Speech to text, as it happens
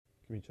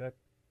Let me check.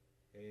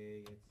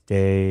 Hey,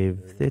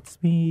 Dave,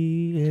 it's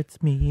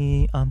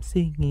me. I'm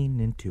singing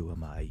into a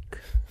mic.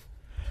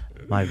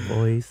 My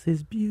voice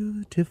is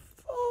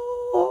beautiful.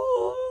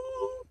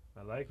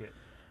 I like it.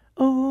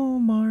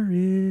 Omar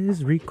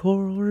is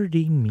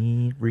recording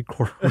me.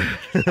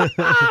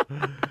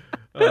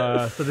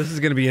 So this is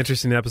going to be an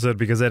interesting episode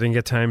because I didn't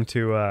get time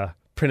to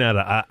print out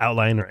an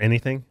outline or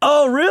anything.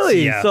 Oh,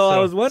 really? Yeah, so I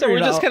was wondering.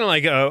 So we're just kind of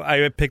like,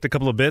 I picked a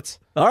couple of bits.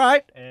 All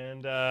right.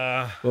 And,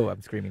 oh,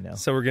 I'm screaming now.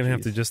 So we're going to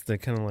have to just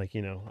kind of like,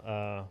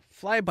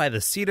 fly by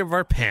the seat of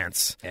our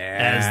pants,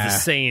 as the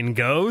saying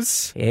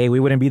goes. Hey,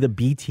 we wouldn't be the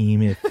B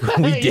team if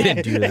we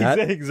didn't do that.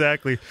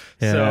 Exactly.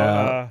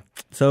 Yeah.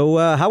 So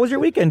how was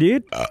your weekend,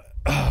 dude?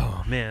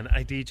 Oh, man.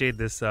 I DJ'd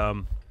this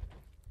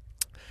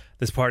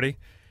party.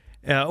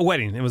 A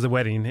wedding. It was a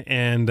wedding,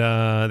 and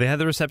they had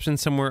the reception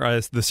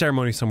somewhere, the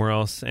ceremony somewhere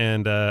else.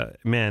 And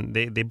man,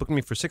 they booked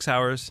me for 6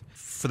 hours.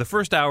 For the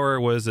first hour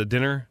was a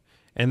dinner,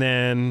 and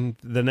then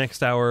the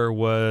next hour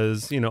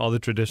was all the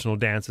traditional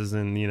dances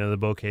and the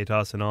bouquet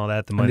toss and all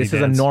that. The money this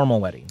dance. Is a normal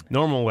wedding.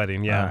 Normal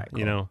wedding, yeah. All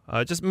right,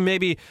 cool. Just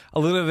maybe a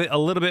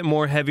little bit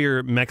more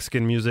heavier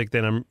Mexican music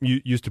than I'm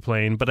used to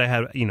playing. But I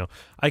had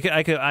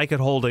I could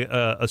hold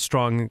a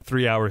strong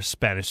 3-hour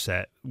Spanish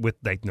set with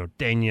like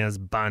norteñas,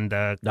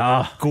 banda,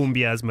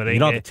 cumbias, merengue. You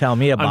don't have to tell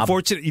me about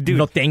unfortunately, dude,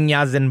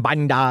 norteñas and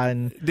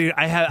banda. Dude,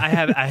 I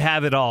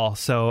have it all.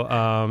 So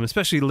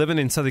especially living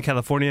in Southern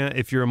California,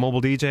 if you're a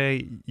mobile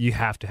DJ, you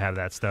have to have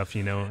that stuff.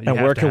 And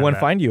where can one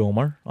find you,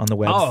 Omar, on the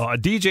web? Oh,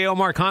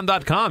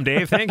 DJOmarCon.com,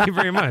 Dave. Thank you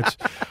very much.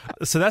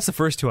 So that's the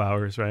first 2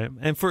 hours, right?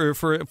 And for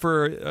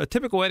a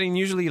typical wedding,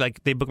 usually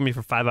like they book me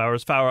for 5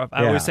 hours. I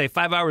always say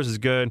 5 hours is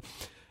good.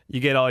 You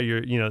get all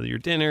your your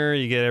dinner,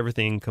 you get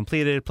everything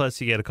completed,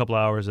 plus you get a couple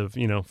hours of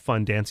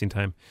fun dancing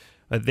time.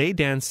 They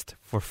danced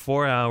for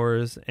 4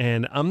 hours,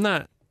 and I'm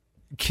not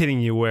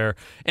kidding you.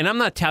 And I'm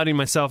not touting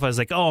myself as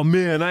like, oh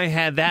man, I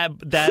had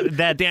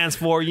that dance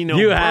floor, you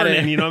burning, had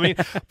it. you know what I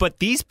mean? But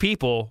these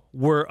people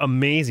were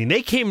amazing.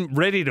 They came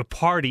ready to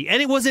party,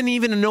 and it wasn't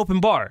even an open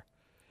bar;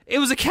 it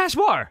was a cash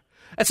bar.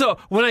 And so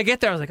when I get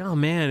there, I was like, oh,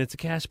 man, it's a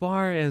cash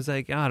bar. And it's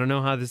like, I don't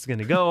know how this is going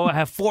to go. I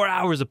have 4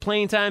 hours of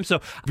playing time.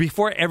 So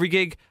before every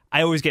gig,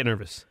 I always get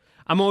nervous.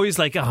 I'm always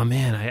like, oh,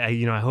 man,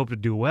 I hope to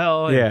do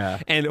well.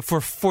 And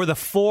for the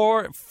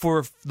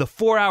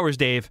 4 hours,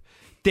 Dave,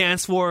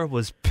 dance floor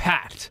was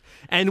packed.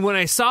 And when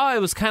I saw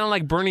it was kind of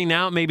like burning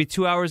out maybe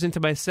 2 hours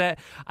into my set,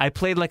 I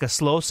played like a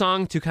slow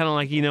song to kind of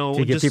like,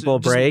 to give people a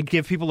break.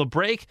 Give people a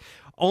break.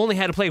 Only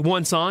had to play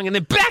one song and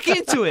then back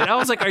into it. I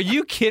was like, "Are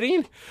you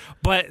kidding?"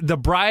 But the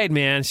bride,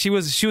 man, she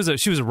was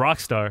a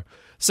rock star.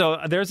 So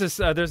there's this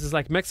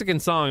like Mexican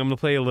song. I'm gonna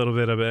play a little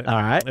bit of it. All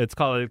right. It's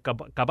called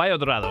Caballo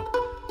Dorado.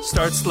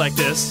 Starts like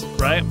this,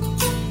 right?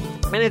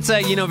 And it's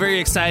a very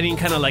exciting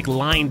kind of like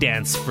line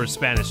dance for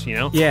Spanish.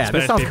 Yeah, Spanish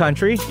this sounds people.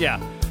 country. Yeah.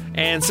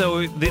 And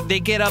so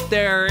they get up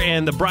there,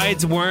 and the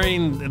bride's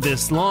wearing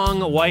this long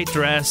white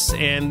dress,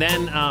 and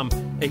then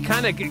it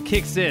kind of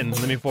kicks in.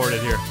 Let me forward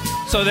it here.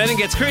 So then it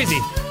gets crazy.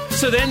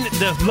 So then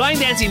the line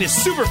dancing is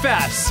super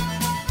fast.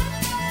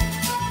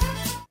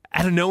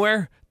 Out of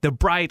nowhere, the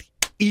bride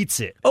eats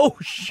it. Oh,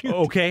 shoot.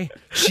 Okay?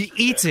 She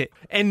eats it.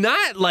 And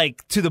not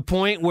like to the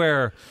point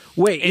where...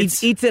 Wait,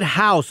 eats it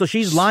how? So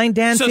she's line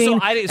dancing,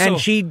 and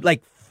she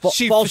like...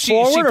 falls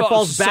forward or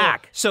falls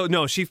back? So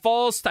no, she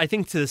falls, I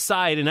think, to the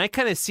side, and I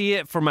kind of see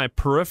it from my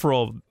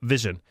peripheral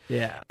vision.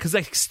 Yeah. Because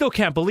I still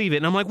can't believe it.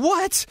 And I'm like,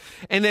 what?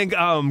 And then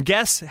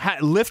guests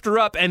lift her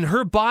up, and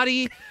her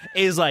body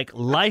is like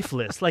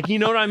lifeless. Like, you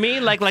know what I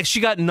mean? Like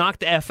she got knocked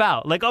the F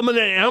out. Like,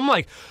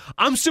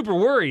 I'm super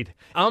worried.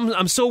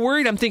 I'm so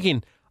worried. I'm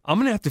thinking, I'm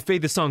going to have to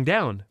fade the song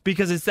down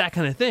because it's that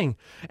kind of thing.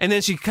 And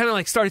then she kind of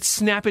like started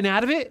snapping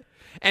out of it.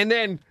 And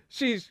then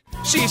she's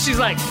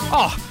like,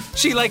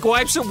 she like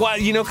wipes her,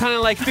 kind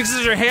of like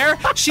fixes her hair.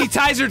 She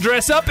ties her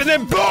dress up, and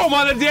then boom,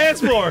 on the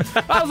dance floor.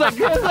 I was like,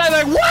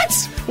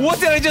 what? What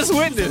did I just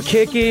witness?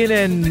 Kicking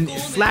and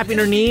slapping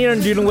her knee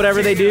and doing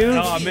whatever they do.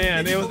 Oh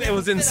man, it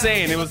was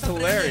insane. It was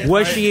hilarious.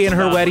 Was she in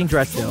her wedding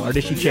dress still, or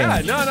did she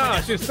change? Yeah, no,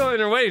 she was still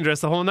in her wedding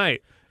dress the whole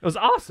night. It was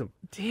awesome.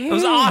 Damn. It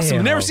was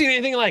awesome. Never seen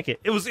anything like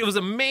it. It was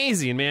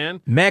amazing,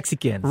 man.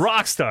 Mexicans,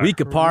 rock star. We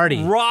could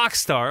party. Rock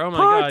star. Oh my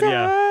party. God,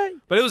 yeah.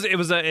 But it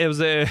was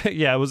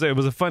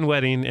a fun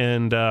wedding,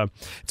 and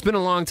it's been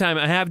a long time.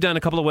 I have done a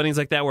couple of weddings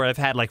like that where I've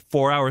had like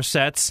 4-hour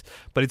sets,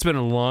 but it's been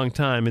a long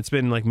time. It's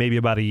been like maybe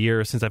about a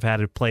year since I've had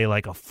to play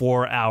like a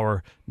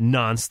 4-hour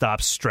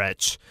nonstop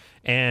stretch,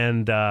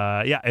 and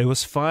it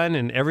was fun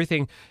and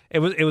everything. It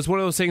was one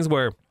of those things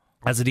where,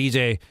 as a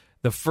DJ,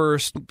 the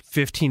first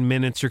 15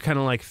 minutes, you're kind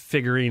of like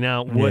figuring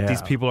out what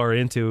these people are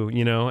into,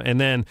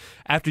 and then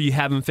after you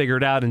have them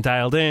figured out and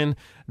dialed in,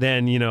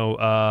 then,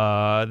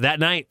 that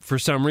night, for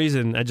some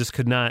reason, I just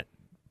could not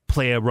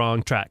play a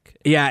wrong track.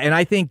 Yeah, and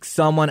I think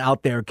someone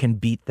out there can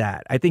beat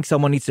that. I think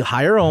someone needs to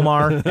hire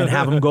Omar and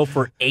have him go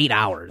for 8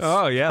 hours.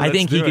 Oh, yeah. I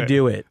think he could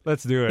do it.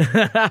 Let's do it.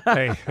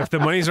 Hey, if the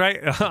money's right,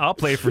 I'll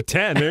play for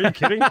 10. Are you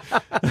kidding?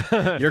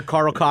 You're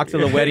Carl Cox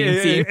of the wedding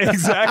scene.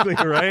 Exactly,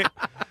 right?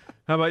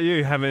 How about you?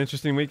 You have an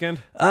interesting weekend?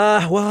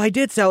 Well, I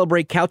did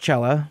celebrate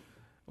Couchella,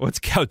 What's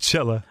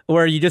Couchella?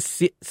 where you just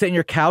sit in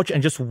your couch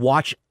and just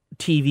watch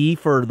TV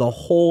for the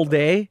whole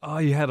day. Oh,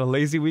 you had a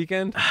lazy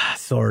weekend?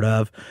 Sort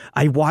of.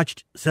 I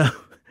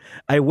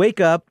wake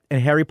up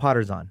and Harry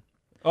Potter's on.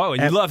 Oh,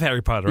 and you love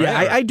Harry Potter, right?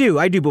 Yeah, I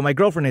do. But my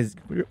girlfriend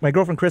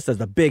Krista is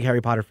a big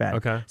Harry Potter fan.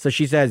 Okay. So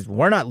she says,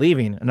 we're not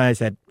leaving. And I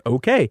said,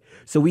 okay.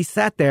 So we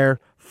sat there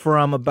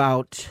from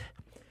about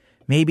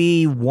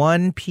maybe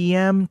 1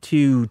 p.m.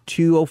 to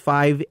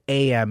 2:05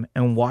 a.m.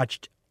 and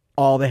watched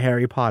all the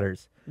Harry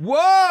Potters.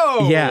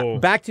 Whoa! Yeah,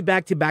 back to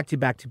back to back to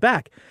back to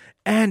back.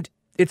 And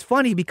it's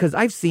funny because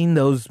I've seen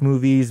those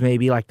movies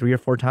maybe like 3 or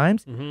 4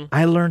 times. Mm-hmm.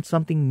 I learned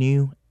something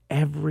new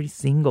every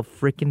single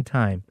freaking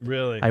time.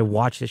 Really? I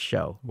watch this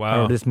show.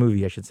 Wow. Or this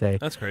movie, I should say.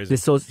 That's crazy.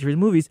 This series of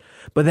movies.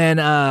 But then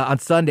on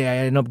Sunday, I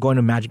ended up going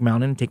to Magic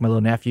Mountain and take my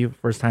little nephew.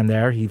 First time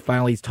there. He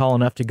finally is tall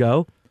enough to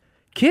go.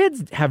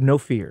 Kids have no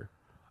fear.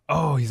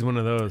 Oh, he's one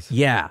of those.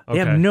 Yeah. They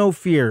Okay. have no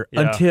fear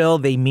Yeah. until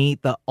they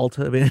meet the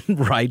ultimate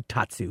ride,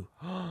 Tatsu.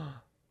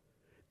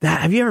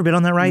 Have you ever been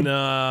on that ride?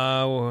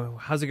 No.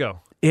 How's it go?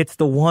 It's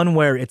the one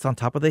where it's on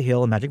top of the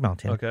hill in Magic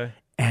Mountain. Okay.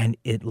 And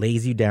it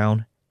lays you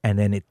down. And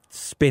then it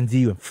spins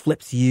you and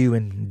flips you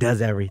and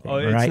does everything.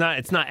 Oh, right?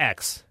 it's not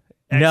X.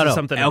 X No. is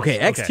something else. Okay,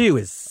 X2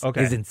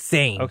 is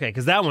insane. Okay,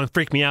 because that one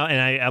freaked me out,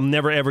 and I'm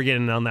never ever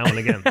getting on that one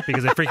again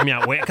because it freaked me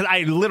out. Because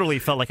I literally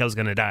felt like I was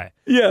going to die.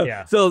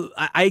 Yeah. So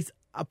I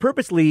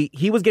purposely,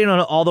 he was getting on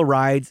all the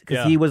rides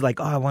because he was like,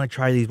 oh, I want to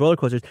try these roller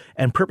coasters.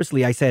 And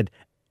purposely I said,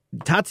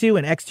 Tatsu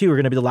and X2 are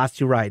going to be the last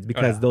 2 rides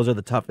because those are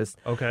the toughest.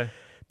 Okay.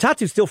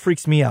 Tatsu still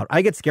freaks me out.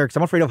 I get scared because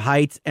I'm afraid of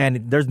heights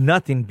and there's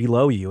nothing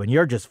below you and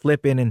you're just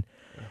flipping. And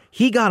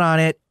he got on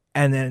it,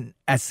 and then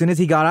as soon as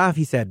he got off,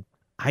 he said,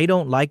 I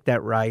don't like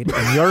that ride,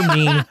 and you're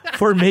mean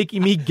for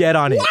making me get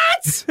on it.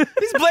 What?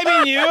 He's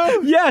blaming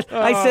you? Yes.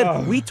 I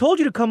said, we told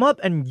you to come up,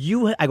 and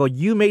you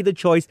made the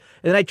choice.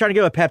 And then I tried to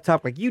give him a pep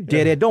talk, like, you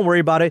did it. Don't worry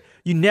about it.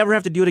 You never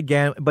have to do it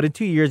again, but in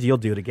 2 years, you'll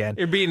do it again.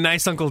 You're being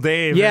nice Uncle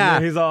Dave. Yeah.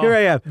 And he's all Here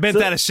I am. bent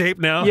out of shape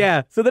now.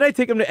 Yeah. So then I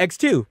take him to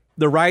X2,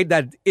 the ride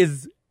that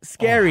is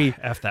scary.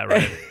 Oh, F that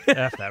ride.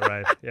 F that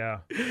ride. Yeah.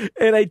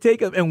 And I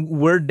take him, and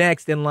we're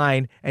next in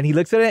line, and he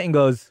looks at it and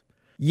goes,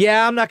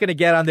 yeah, I'm not going to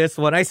get on this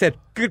one. I said,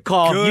 good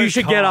call. Good you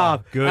should call. get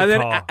off. Good and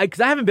then, call.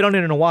 because I haven't been on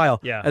it in a while.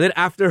 Yeah. And then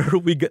after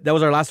that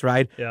was our last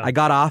ride, I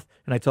got off,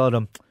 and I told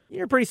him,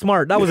 you're pretty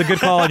smart. That was a good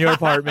call on your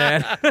part,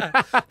 man.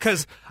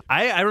 Because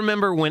I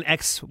remember when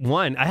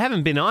X1, I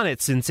haven't been on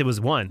it since it was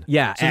 1.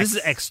 Yeah. So this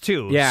is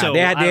X2. Yeah, so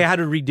they had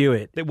to redo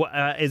it.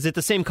 Is it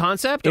the same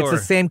concept? It's or? the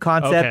same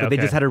concept, Okay, but they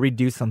okay. just had to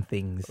redo some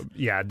things.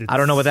 Yeah. I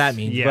don't know what that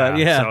means, but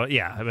yeah. So,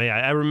 yeah. I mean,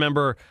 I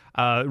remember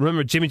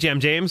Jimmy Jam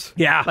James?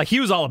 Yeah. Like, he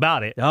was all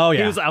about it. Oh,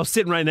 yeah. I was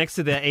sitting right next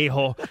to the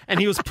a-hole, and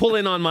he was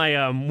pulling on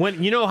my,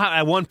 when you know how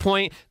at one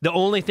point, the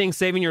only thing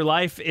saving your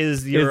life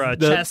is your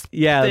chest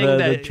thing?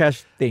 The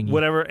chest thing.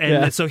 Whatever.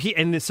 And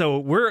so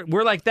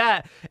we're like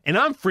that, and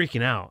I'm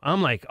freaking out.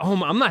 I'm like,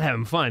 oh, I'm not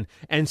having fun.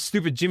 And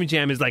stupid Jimmy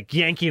Jam is like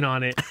yanking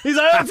on it. He's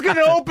like, oh, it's going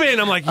to open.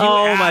 I'm like, you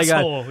oh my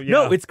asshole. God. Yeah.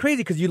 No, it's crazy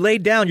because you lay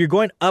down, you're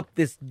going up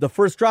the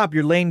first drop,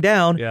 you're laying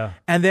down. Yeah.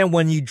 And then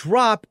when you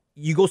drop,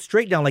 you go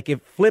straight down. Like you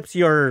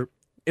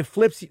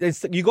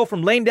go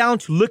from laying down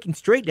to looking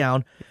straight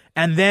down.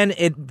 And then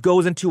it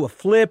goes into a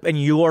flip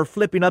and you're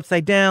flipping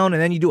upside down.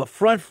 And then you do a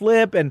front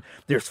flip and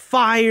there's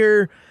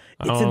fire.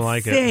 It's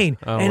insane.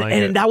 Like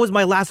it. And that was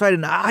my last ride.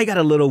 And I got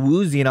a little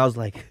woozy and I was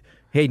like,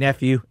 hey,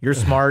 nephew, you're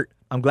smart.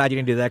 I'm glad you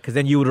didn't do that because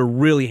then you would have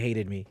really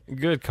hated me.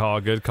 Good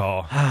call. Good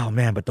call. Oh,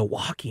 man. But the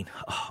walking,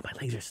 my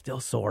legs are still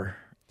sore.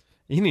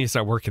 You need to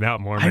start working out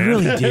more, man. I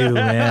really do,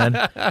 man.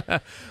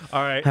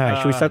 All right.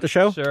 Should we start the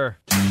show? Sure.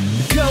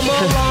 Come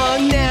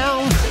along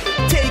now,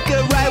 take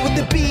a ride with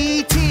the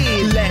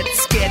BT.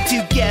 Let's get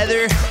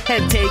together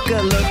and take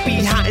a look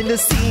behind the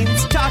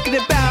scenes. Talking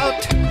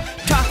about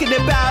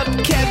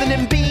Kevin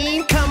and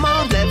Bean. Come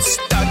on, let's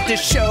start the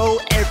show.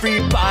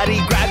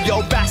 Everybody grab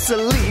your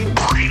Vaseline.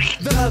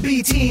 The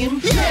B-Team,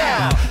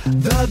 yeah.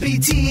 The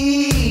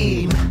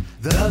B-Team.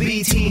 The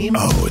B-Team.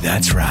 Oh,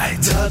 that's right.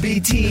 The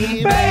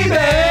B-Team.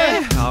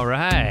 Baby! All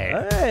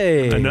right.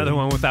 Hey. Another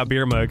one without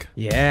beer mug.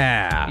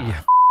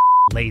 Yeah.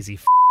 Lazy.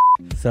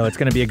 So it's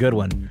going to be a good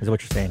one, is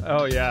what you're saying.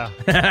 Oh,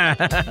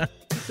 yeah.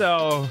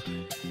 So,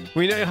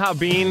 we know how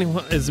Bean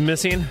is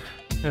missing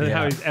and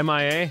how he's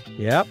MIA.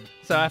 Yep.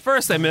 So, at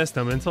first I missed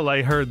him until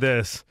I heard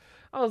this.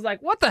 I was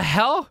like, what the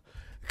hell?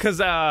 Because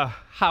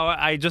how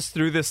I just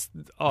threw this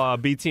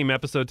B-Team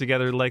episode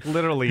together like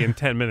literally in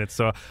 10 minutes.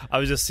 So I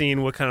was just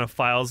seeing what kind of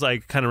files I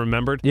kind of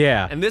remembered.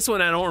 Yeah. And this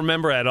one I don't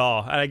remember at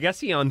all. I guess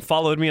he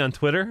unfollowed me on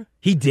Twitter.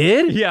 He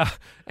did? Yeah.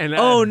 And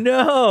Oh,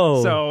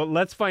 no. So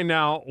let's find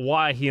out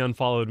why he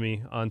unfollowed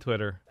me on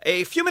Twitter.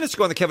 A few minutes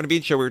ago on the Kevin and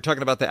Bean Show, we were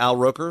talking about the Al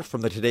Roker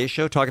from the Today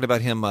Show, talking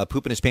about him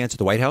pooping his pants at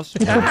the White House.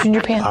 You pooped in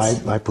your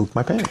pants. I pooped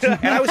my pants.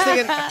 And I was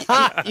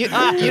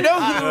thinking, you know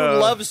who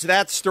loves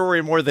that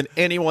story more than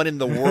anyone in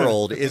the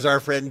world is our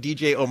friend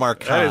DJ Omar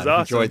Khan, That is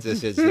awesome. who joins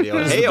us in his video.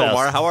 That is Hey, the best.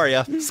 Omar, how are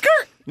you?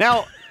 Skirt!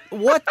 Now,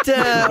 What's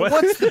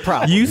the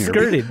problem? You here?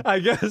 skirted. I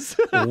guess.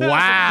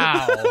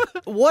 Wow.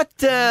 What's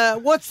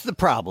the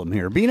problem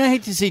here? Bean, I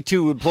hate to see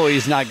two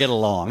employees not get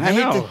along. I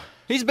hate to.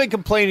 He's been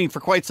complaining for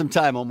quite some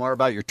time, Omar,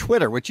 about your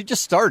Twitter, which you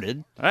just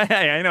started.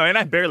 I know, and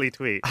I barely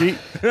tweet. Why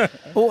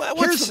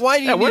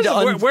do you need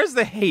to where's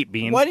the hate,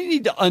 Bean? Why do you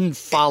need to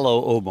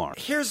unfollow Omar?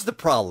 Here's the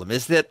problem: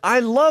 is that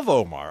I love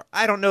Omar.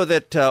 I don't know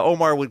that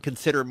Omar would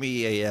consider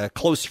me a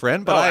close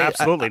friend, but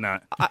absolutely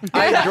not.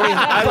 I enjoy him.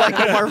 I like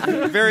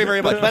Omar very,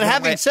 very much. But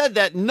having said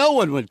that, no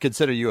one would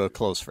consider you a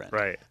close friend.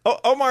 Right.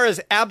 Omar is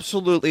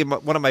absolutely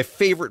one of my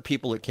favorite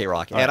people at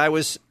K-Rock, and I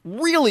was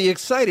really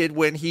excited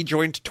when he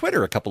joined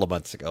Twitter a couple of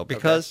months ago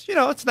because,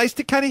 it's nice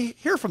to kind of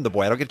hear from the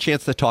boy. I don't get a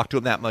chance to talk to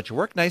him that much at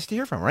work. Nice to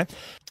hear from him, right?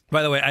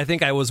 By the way, I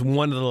think I was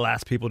one of the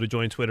last people to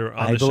join Twitter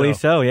on I the show. believe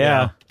so,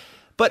 yeah.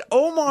 But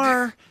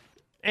Omar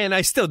And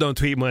I still don't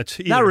tweet much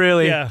either. Not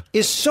really. Yeah.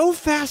 is so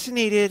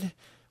fascinated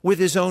with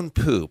his own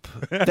poop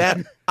that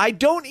I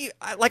don't even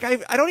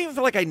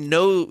feel like I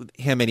know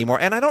him anymore,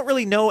 and I don't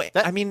really know.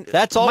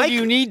 That's all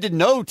you need to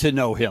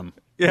know him.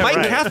 Yeah, Mike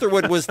right.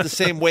 Catherwood was the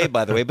same way,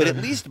 by the way, but at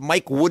least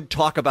Mike would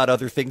talk about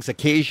other things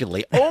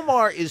occasionally.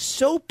 Omar is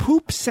so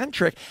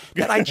poop-centric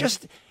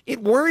that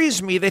it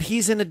worries me that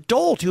he's an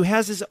adult who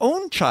has his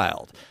own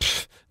child.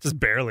 Just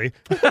barely.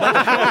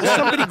 How does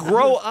somebody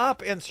grow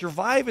up and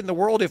survive in the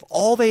world if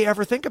all they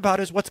ever think about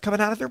is what's coming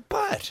out of their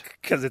butt?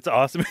 Because it's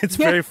awesome. It's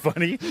very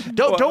funny.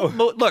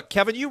 Look,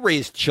 Kevin, you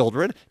raised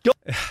children.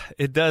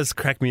 It does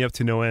crack me up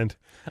to no end.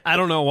 I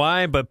don't know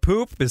why, but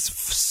poop is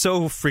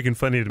so freaking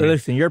funny to me.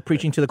 Listen, you're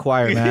preaching to the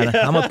choir, man.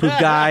 I'm a poop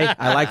guy.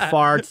 I like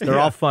farts. They're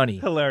all funny.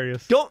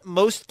 Hilarious. Don't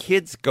most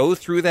kids go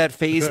through that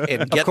phase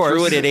and get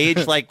through it at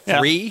age like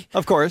 3?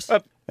 Of course.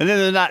 And then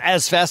they're not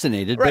as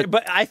fascinated. Right,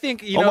 but I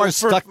think, Omar's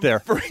stuck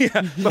there.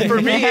 But for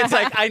me, it's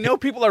like I know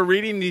people are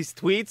reading these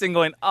tweets and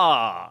going,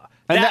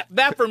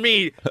 that for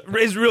me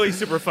is really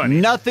super funny.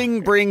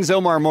 Nothing brings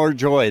Omar more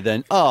joy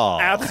than,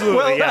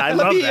 Absolutely, Well, I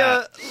love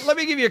that. Let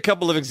me give you a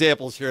couple of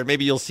examples here, and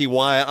maybe you'll see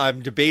why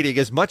I'm debating.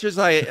 As much as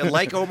I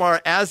like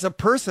Omar as a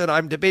person,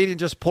 I'm debating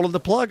just pulling the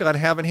plug on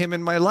having him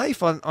in my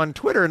life on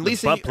Twitter. And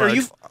Lisa,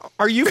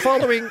 are you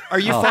following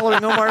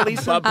Omar,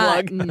 Lisa?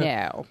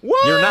 No.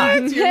 What? You're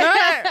not. You're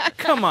not?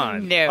 Come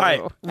on. No. All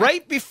right,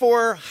 right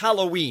before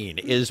Halloween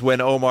is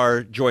when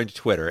Omar joined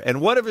Twitter, and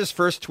one of his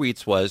first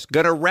tweets was,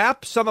 "Gonna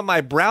wrap some of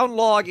my brown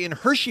log in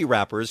Hershey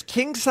wrappers,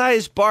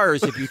 king-size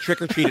bars if you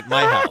trick-or-treat at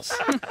my house."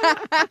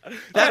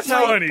 That's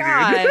how funny, dude.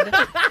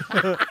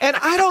 God. And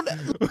I don't...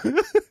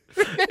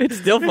 It's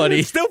still funny.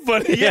 It's still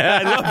funny. Yeah,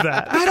 I love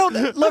that. I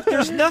don't look.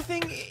 There's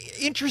nothing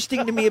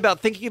interesting to me about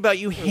thinking about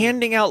you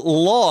handing out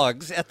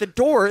logs at the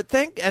door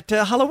at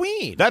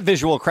Halloween. that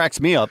visual cracks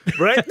me up.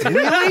 Right?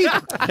 Really?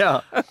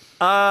 Yeah.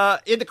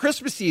 In the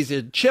Christmas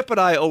season, Chip and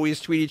I always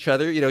tweet each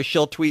other.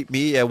 She'll tweet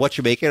me what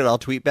you making, and I'll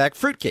tweet back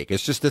fruitcake.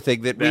 It's just a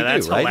thing that we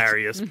That's do, right?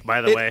 hilarious,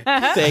 by the way.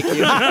 Thank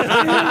you.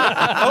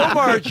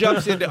 Omar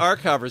jumps into our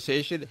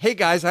conversation. Hey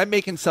guys, I'm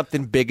making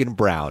something big and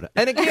brown.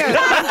 And again,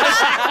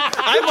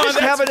 I'm just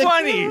having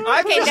funny.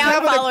 Okay, now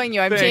I'm following you.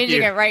 I'm Thank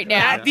changing you. it right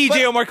now. At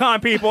DJ Omar Khan,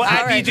 people.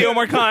 At right. DJ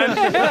Omar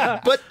Khan.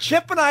 But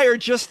Chip and I are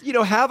just,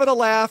 having a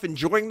laugh,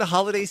 enjoying the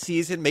holiday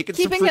season, making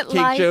Keeping some it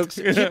fruitcake light. jokes,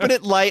 keeping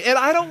it light. And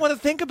I don't want to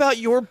think about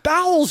your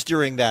bowels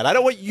during that. I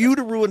don't want you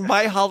to ruin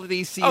my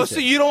holiday season. Oh, so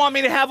you don't want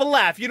me to have a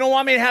laugh? You don't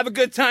want me to have a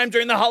good time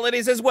during the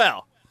holidays as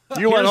well?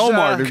 You want Here's,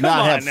 Omar to come not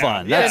on have now.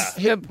 fun. Yeah. That's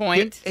Good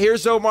point.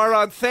 Here's Omar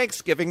on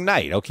Thanksgiving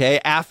night,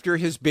 okay? After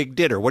his big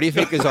dinner. What do you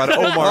think is on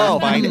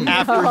Omar's mind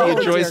after he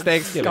enjoys dear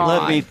Thanksgiving?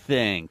 God. Let me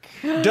think.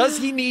 Does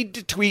he need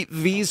to tweet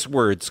these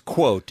words,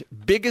 quote,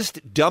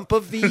 "Biggest dump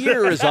of the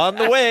year is on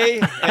the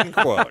way," end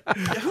quote?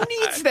 Who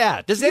needs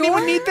that? Does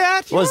anyone need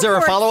that? Was there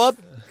a follow-up?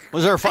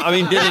 Was there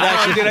did it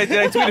actually? Did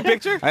I tweet a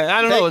picture?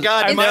 I don't know. Thank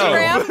God, no.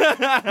 Instagram?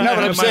 No,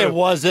 but I'm saying,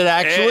 was it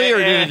actually, or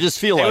did it just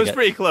feel like it? It was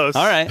pretty close.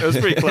 All right. It was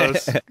pretty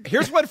close.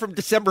 Here's one from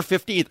December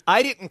 15th.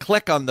 I didn't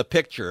click on the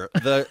picture.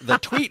 The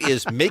tweet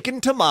is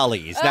making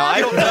tamales. Now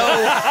I don't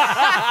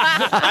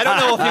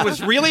know if he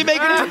was really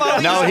making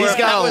tamales. No, or he's if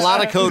got that a was-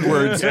 lot of code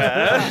words.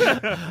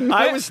 I was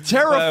By the way,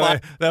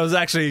 terrified. that was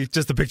actually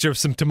just a picture of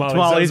some tamales.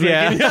 Tamales, I was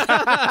making.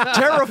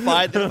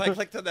 Terrified that if I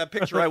clicked on that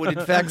picture, I would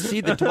in fact see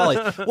the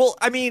tamales. Well,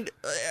 I mean,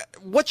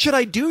 what should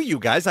I do, you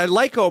guys? I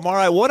like Omar.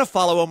 I want to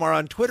follow Omar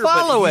on Twitter.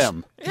 Follow but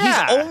him.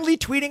 Yeah. He's only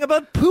tweeting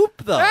about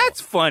poop, though.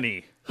 That's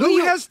funny. Who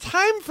has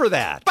time for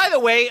that? By the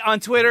way, on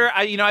Twitter,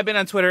 I've been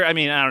on Twitter, I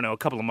don't know, a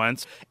couple of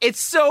months. It's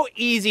so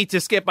easy to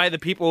skip by the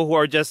people who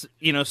are just,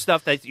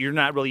 stuff that you're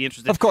not really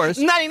interested in. Of course.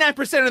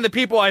 99% of the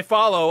people I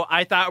follow,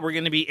 I thought were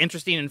going to be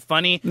interesting and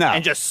funny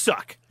and just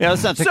suck. Yeah,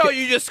 that's not the So ca-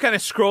 you just kind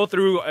of scroll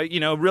through,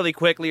 really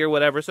quickly or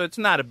whatever, so it's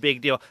not a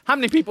big deal. How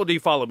many people do you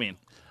follow me?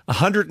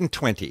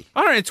 120.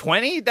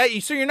 120?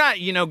 So you're not,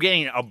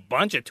 getting a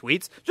bunch of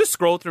tweets. Just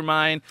scroll through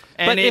mine.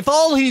 And But if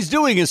all he's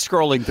doing is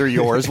scrolling through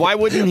yours, why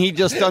wouldn't he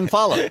just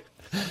unfollow?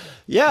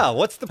 Yeah,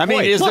 what's the I point?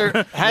 mean, is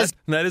there has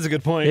That is a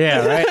good point.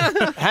 Yeah,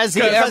 right. has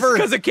he ever?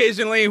 Because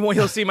occasionally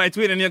he'll see my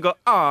tweet and he'll go,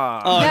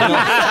 "Ah."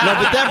 No,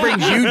 but that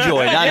brings you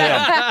joy, not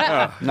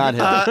him. Not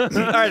him.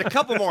 All right, a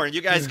couple more, and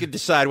you guys can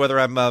decide whether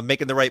I'm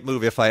making the right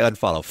move if I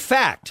unfollow.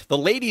 Fact: the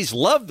ladies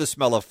love the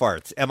smell of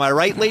farts. Am I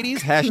right,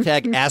 ladies?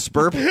 Hashtag ass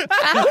burp.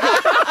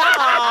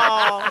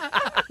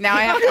 Now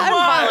I have to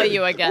unfollow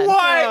you again.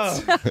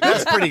 What?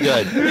 That's pretty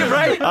good. You're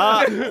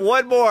right.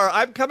 One more.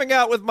 I'm coming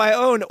out with my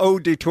own eau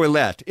de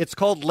toilette. It's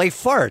called Le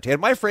Fart,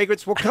 and my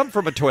fragrance will come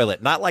from a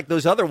toilet, not like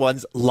those other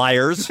ones,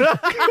 liars.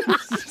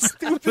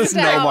 There's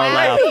no more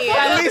laugh.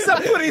 At least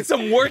I'm putting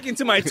some work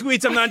into my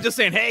tweets. I'm not just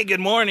saying, "Hey, good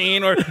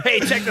morning," or "Hey,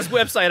 check this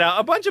website out."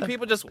 A bunch of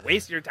people just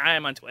waste your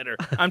time on Twitter.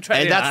 I'm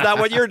trying. And that's not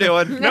what you're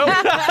doing. Nope.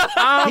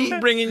 I'm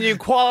bringing you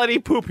quality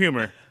poop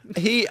humor.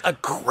 He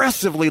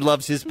aggressively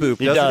loves his poop,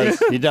 He doesn't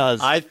does. He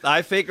does.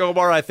 I think,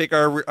 Omar. I think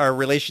our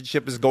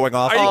relationship is going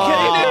off. Are you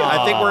kidding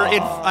me?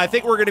 I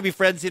think we're going to be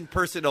friends in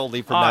person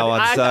only from now on,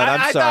 I- son. I-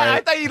 I'm I sorry.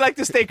 I thought you'd like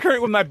to stay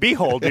current with my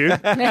beehole, dude.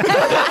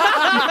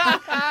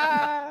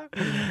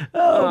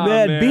 Oh,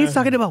 man. man. B's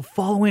talking about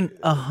following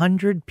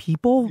 100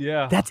 people?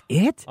 Yeah. That's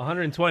it?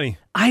 120.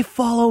 I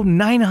follow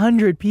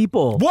 900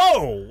 people.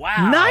 Whoa!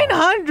 Wow.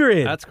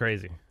 900! That's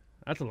crazy.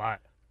 That's a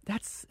lot.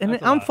 That's and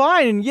That's a I'm lot.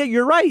 fine. And yeah,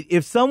 you're right.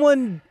 If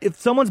someone's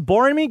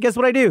boring me, guess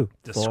what I do?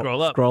 Just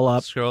scroll up. Scroll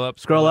up. Scroll up.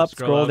 Scroll up.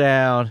 Scroll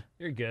down.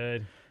 You're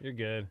good. You're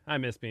good. I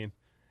miss Bean.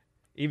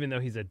 Even though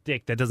he's a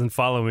dick that doesn't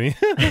follow me.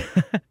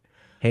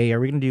 Hey, are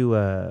we gonna do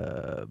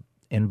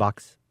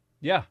inbox?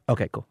 Yeah.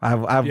 Okay, cool. I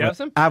have You have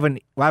some? I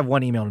have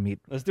one email to meet.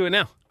 Let's do it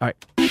now. All right.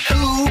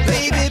 Ooh,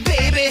 baby,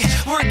 baby,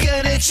 we're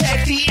gonna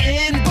check the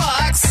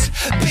inbox.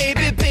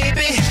 Baby,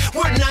 baby,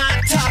 we're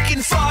not talking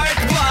fart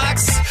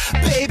box.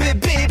 Baby,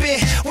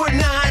 baby, we're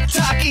not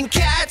talking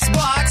cat's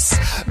box.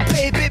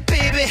 Baby,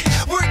 baby,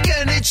 we're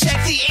gonna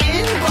check the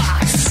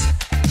inbox.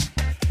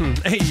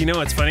 Hey, you know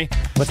what's funny?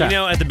 What's that? You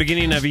know, at the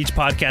beginning of each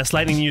podcast,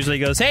 Lightning usually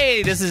goes,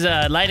 "Hey, this is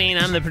Lightning.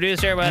 I'm the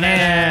producer." But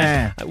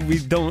Nah. we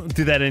don't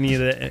do that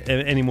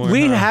anymore.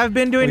 We huh? have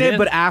been doing We it, did?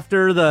 but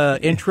after the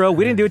intro,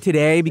 we didn't do it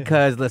today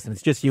because listen,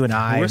 it's just you and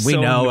I. We're and we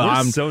so- know we're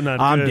I'm so not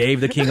I'm good. Dave,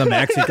 the King of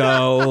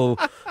Mexico.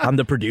 I'm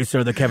the producer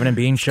of the Kevin and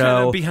Bean Kind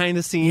Show. of behind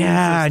the scenes.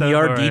 Yeah, and stuff,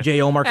 you're or-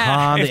 DJ Omar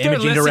Khan, if the they're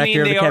imaging listening,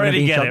 director of the they Kevin and already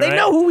Bean get Show. it, They right?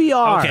 know who we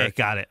are. Okay,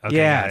 got it. Okay,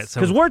 got Yes, it. So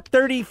because we're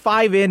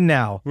 35 in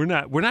now. we're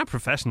not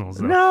professionals,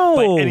 though, No.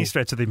 by any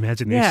stretch of the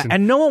imagination. Yeah,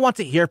 and no one wants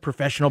to hear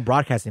professional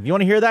broadcasting. If you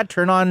want to hear that,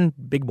 turn on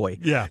Big Boy.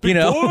 yeah, you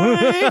know.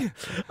 boy!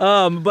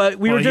 But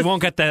we Well, were just. you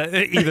won't get that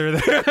either.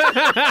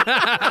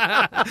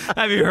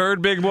 Have you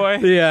heard, Big Boy?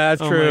 Yeah,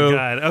 that's Oh true. my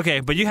God. Okay,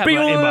 but you have an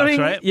inbox,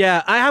 right?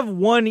 Yeah, I have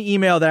one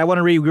email that I want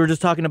to read. We were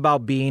just talking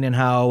about Bean and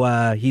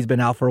how he's been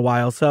out for a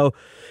while. So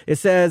it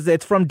says,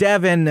 it's from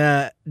Devin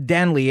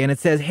Danley, and it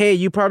says, "Hey,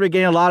 you probably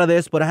getting a lot of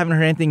this, but I haven't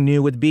heard anything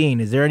new with Bean.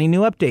 Is there any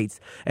new updates?"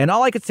 And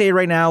all I could say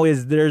right now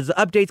is there's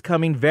updates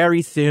coming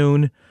very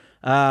soon.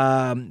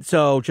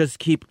 So just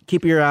keep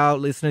your ear out,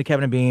 listen to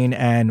Kevin and Bean,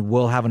 and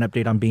we'll have an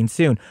update on Bean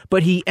soon.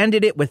 But he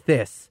ended it with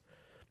this.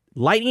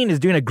 Lightning is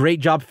doing a great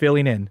job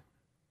filling in.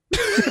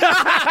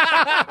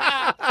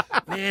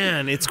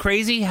 Man, it's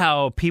crazy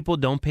how people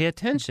don't pay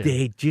attention.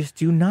 They just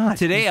do not.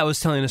 Today, I was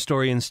telling a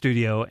story in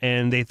studio,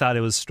 and they thought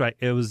it was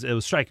It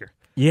was Stryker.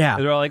 Yeah.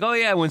 They're all like, "Oh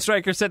yeah," when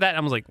Stryker said that, I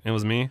was like, "It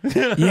was me."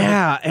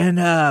 Yeah,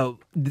 and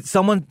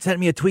someone sent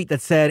me a tweet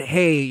that said,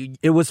 "Hey,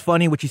 it was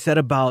funny what you said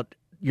about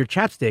your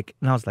chapstick,"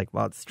 and I was like,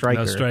 "Well, it's Stryker."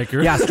 No,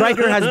 Stryker. Yeah,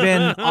 Stryker has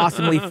been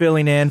awesomely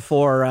filling in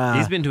for.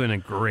 He's been doing a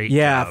great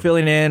yeah, job.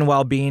 filling in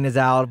while Bean is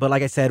out. But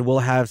like I said, we'll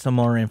have some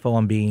more info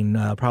on Bean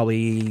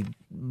probably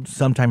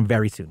sometime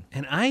very soon.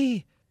 And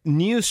I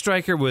knew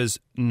Stryker was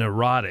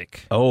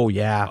neurotic. Oh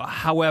yeah,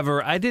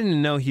 However, I didn't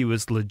know he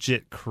was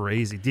legit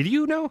crazy. Did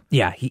you know?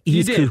 yeah,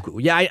 he's did? cuckoo.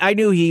 Yeah, I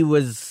knew he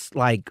was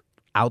like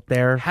out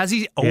there. Has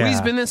he always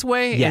Yeah. been this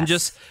way? Yes. And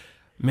just,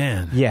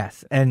 man.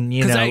 Yes, and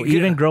you 'Cause know, I-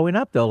 even growing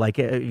up though, like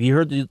you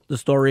heard the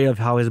story of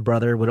how his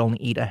brother would only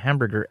eat a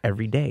hamburger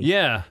every day.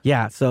 Yeah.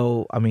 Yeah,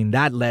 so I mean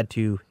that led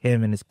to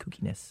him and his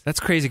kookiness. That's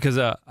crazy because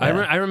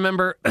I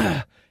remember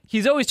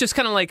he's always just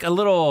kind of like a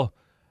little,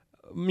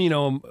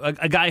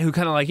 a guy who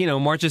kind of like,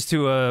 marches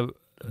to a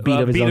beat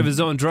of his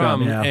own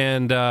drum. yeah.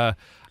 And I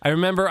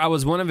remember I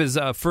was one of his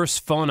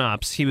first phone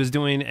ops. He was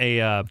doing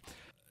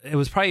it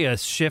was probably a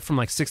shift from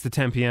like 6 to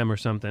 10 p.m. or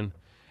something.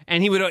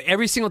 And he would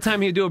every single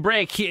time he would do a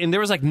break, and there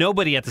was like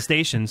nobody at the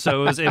station,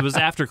 so it was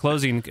after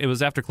closing. It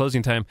was after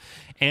closing time,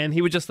 and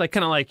he would just like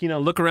kind of like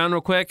look around real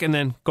quick and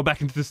then go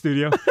back into the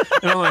studio.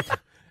 And I'm like,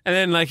 and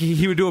then like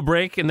he would do a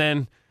break and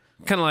then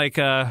kind of like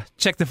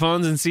check the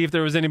phones and see if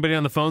there was anybody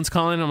on the phones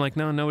calling. I'm like,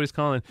 no, nobody's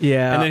calling.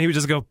 Yeah. And then he would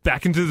just go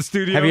back into the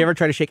studio. Have you ever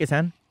tried to shake his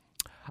hand?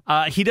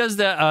 He does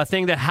the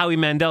thing that Howie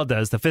Mandel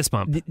does, the fist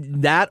bump.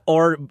 That,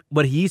 or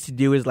what he used to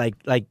do is like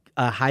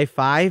a high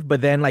five,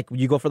 but then like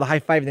you go for the high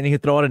five, and then he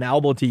throw out an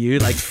elbow to you,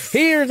 like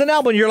here's an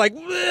elbow, and you're like,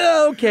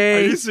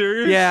 okay. Are you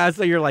serious? Yeah.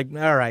 So you're like,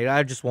 all right,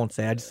 I just won't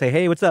say. I just say,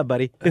 hey, what's up,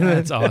 buddy?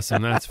 That's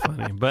awesome. That's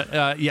funny.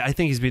 But yeah, I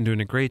think he's been doing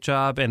a great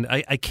job, and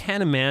I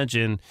can't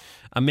imagine.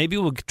 Maybe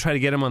we'll try to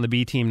get him on the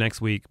B team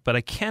next week, but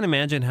I can't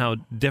imagine how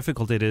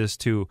difficult it is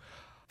to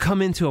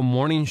come into a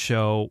morning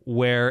show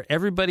where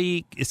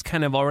everybody is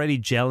kind of already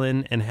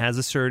gelling and has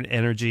a certain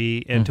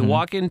energy, and to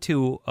walk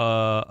into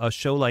a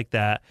show like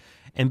that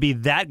and be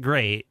that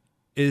great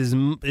is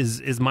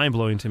mind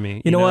blowing to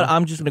me. You know what?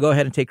 I'm just going to go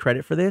ahead and take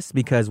credit for this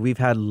because we've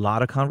had a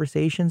lot of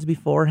conversations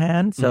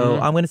beforehand. So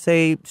I'm going to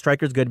say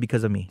Stryker's good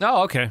because of me.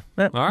 Oh, okay.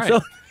 All right.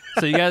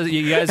 So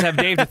you guys have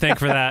Dave to thank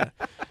for that.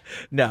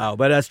 No,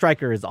 but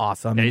Stryker is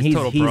awesome. Yeah, he's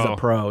a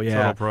pro. Yeah,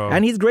 total pro.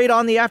 And he's great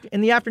on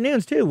in the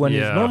afternoons too when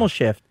it's normal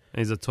shift.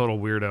 He's a total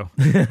weirdo.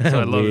 So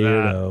I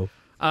love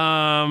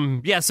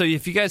that. Yeah, so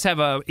if you guys have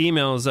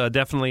emails,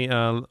 definitely,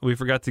 we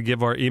forgot to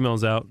give our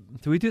emails out.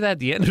 Do we do that at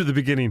the end or the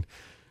beginning?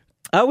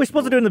 We're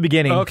supposed to do it in the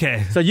beginning.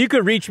 Okay. So you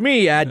could reach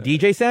me at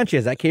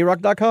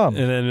djsanchez@krock.com.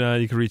 And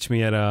then you can reach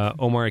me at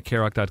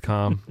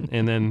omar@krock.com.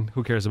 And then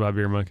who cares about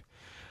Beer Mug?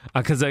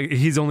 Because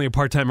he's only a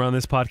part-timer on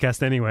this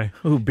podcast anyway.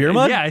 Who, Beer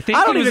Mug? Yeah, I think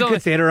I don't even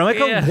consider him. I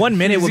come 1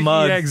 minute with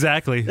Mug. Yeah,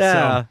 exactly.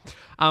 Yeah.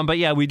 So, but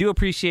yeah, we do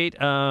appreciate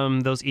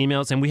those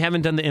emails, and we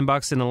haven't done the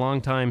inbox in a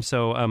long time,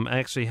 so I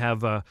actually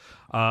have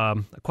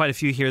quite a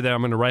few here that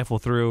I'm going to rifle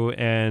through,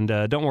 and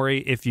don't worry,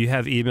 if you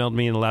have emailed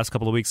me in the last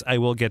couple of weeks, I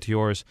will get to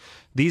yours.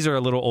 These are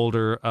a little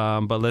older,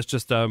 but let's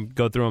just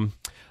go through them.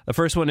 The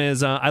first one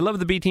is, I love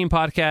the B-Team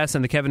podcast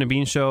and the Kevin and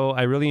Bean show.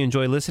 I really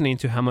enjoy listening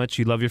to how much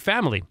you love your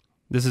family.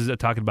 This is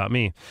talking about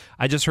me.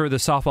 I just heard the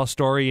softball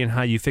story and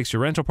how you fix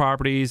your rental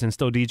properties and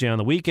still DJ on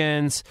the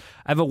weekends.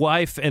 I have a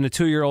wife and a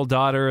 2-year-old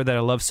daughter that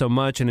I love so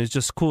much, and it's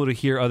just cool to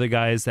hear other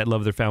guys that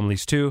love their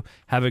families too.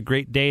 Have a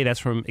great day. That's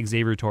from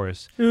Xavier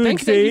Torres.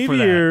 Thank you for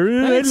that.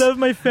 I love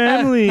my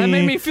family. That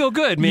made me feel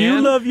good, man. You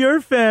love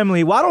your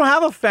family. Well, I don't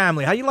have a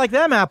family. How you like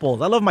them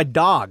apples? I love my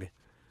dog. Is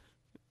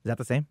that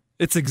the same?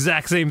 It's the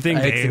exact same thing,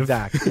 Dave. It's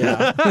exact,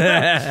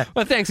 yeah.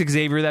 Well, thanks,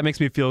 Xavier. That makes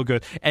me feel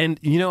good. And,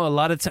 you know, a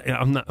lot of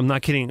times, I'm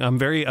not kidding. I'm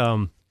very,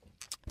 talking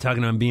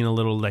about being a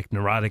little, like,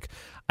 neurotic.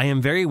 I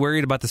am very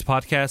worried about this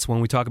podcast when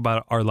we talk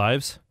about our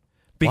lives.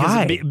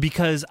 Why?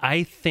 Because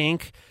I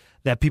think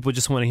that people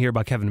just want to hear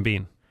about Kevin and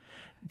Bean.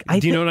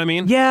 Do you know what I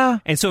mean? Yeah.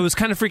 And so it was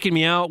kind of freaking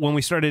me out when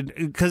we started,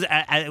 because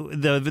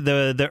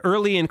the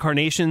early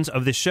incarnations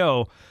of the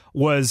show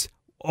was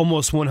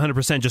almost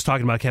 100% just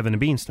talking about Kevin and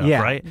Bean stuff,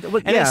 right?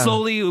 And then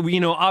slowly, you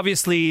know,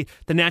 obviously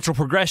the natural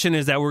progression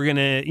is that we're going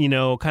to, you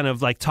know, kind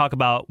of like talk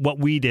about what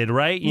we did,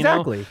 right? You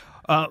Exactly.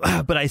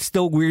 know? But it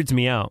still weirds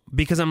me out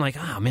because I'm like,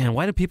 oh man,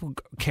 why do people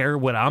care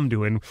what I'm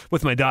doing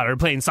with my daughter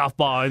playing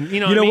softball? And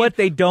you know what?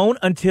 They don't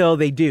until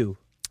they do.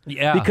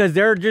 Yeah. Because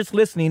they're just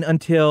listening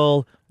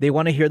until they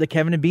want to hear the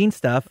Kevin and Bean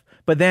stuff.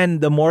 But then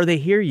the more they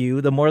hear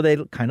you, the more they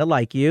kind of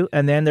like you.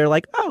 And then they're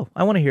like, oh,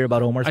 I want to hear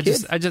about Omar's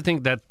kids. I just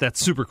think that's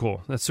super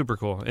cool. That's super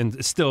cool. And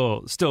it's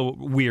still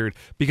weird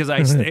because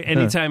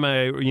anytime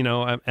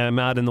I'm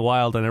out in the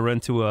wild and I run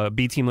to a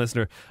B team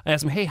listener, I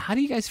ask them, hey, how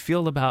do you guys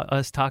feel about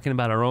us talking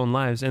about our own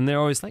lives? And they're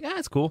always like,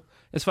 it's cool.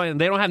 It's fine.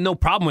 They don't have no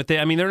problem with it.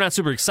 I mean, they're not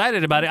super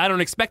excited about it. I don't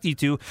expect you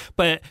to,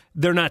 but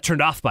they're not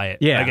turned off by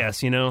it, I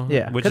guess, you know?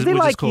 Yeah, because they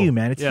like cool. you,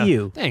 man. It's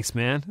you. Thanks,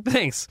 man.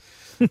 Thanks.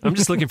 I'm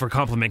just looking for a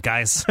compliment,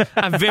 guys.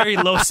 I have very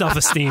low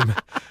self-esteem.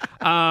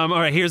 All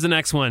right, here's the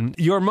next one.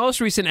 Your most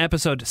recent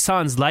episode,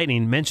 Sans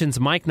Lightning, mentions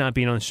Mike not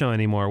being on the show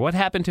anymore. What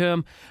happened to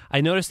him?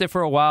 I noticed it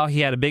for a while. He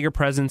had a bigger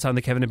presence on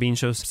the Kevin and Bean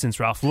show since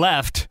Ralph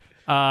left.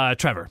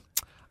 Trevor.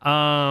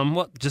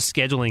 Well, just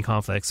scheduling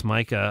conflicts.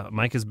 Mike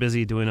is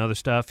busy doing other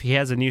stuff. He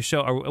has a new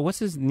show. What's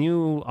his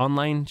new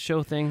online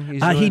show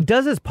thing? He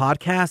does his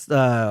podcast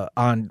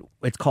on.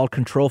 It's called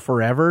Control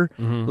Forever.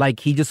 Mm-hmm. Like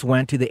he just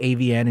went to the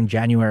AVN in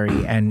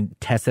January and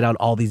tested out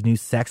all these new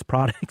sex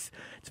products.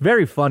 It's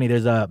very funny.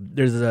 There's a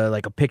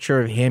like a picture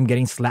of him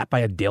getting slapped by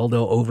a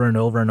dildo over and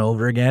over and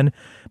over again.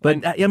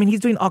 But I mean, he's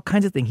doing all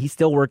kinds of things. He's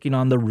still working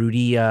on the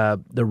Rudy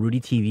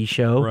TV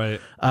show. Right.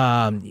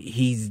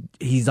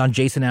 He's on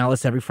Jason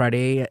Ellis every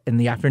Friday in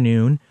the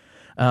afternoon.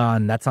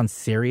 And that's on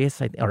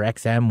Sirius or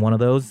XM, one of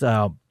those.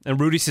 And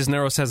Rudy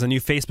Cisneros has a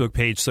new Facebook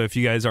page, so if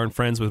you guys aren't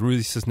friends with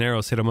Rudy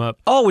Cisneros, hit him up.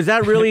 Oh, is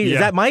that really? Yeah. Is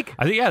that Mike?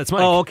 I think, it's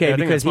Mike. Oh, okay,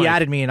 because he Mike.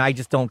 added me, and I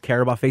just don't care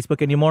about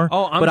Facebook anymore.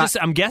 Oh,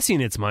 I'm guessing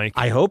it's Mike.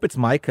 I hope it's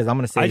Mike, because I'm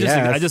going to say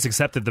I just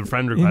accepted the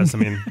friend request. I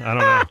mean, I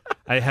don't know.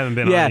 I haven't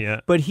been on it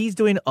yet. But he's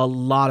doing a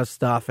lot of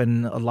stuff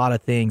and a lot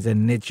of things,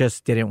 and it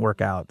just didn't work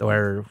out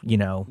where, he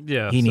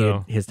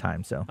needed his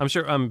time. So I'm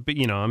sure, I'm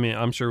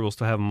sure we'll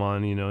still have him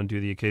on, and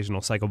do the occasional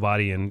Psycho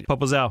Body and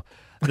Popozal.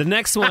 The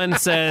next one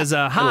says,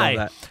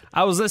 hi,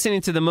 I was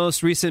listening to the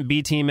most recent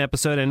B-Team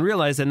episode and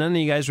realized that none of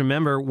you guys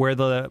remember where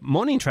the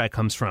moaning track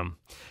comes from.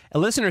 A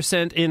listener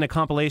sent in a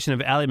compilation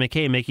of Allie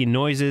McKay making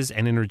noises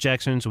and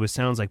interjections with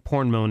sounds like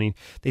porn moaning.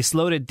 They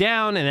slowed it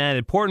down and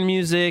added porn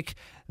music.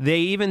 They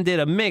even did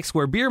a mix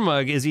where Beer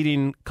Mug is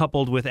eating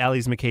coupled with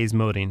Alice McKay's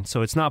moding.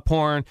 So it's not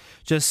porn,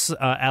 just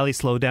Ali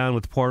slow down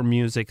with porn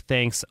music.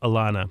 Thanks,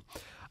 Alana.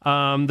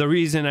 The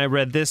reason I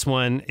read this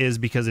one is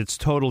because it's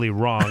totally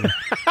wrong.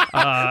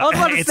 I was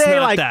about to it's say,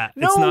 not like, that.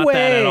 no it's not way.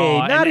 that at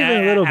all. Not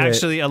even a little bit.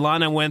 Actually,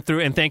 Alana went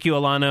through, and thank you,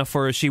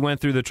 Alana, she went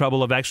through the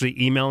trouble of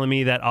actually emailing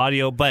me that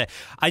audio. But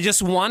I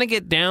just want to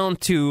get down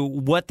to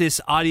what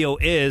this audio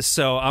is,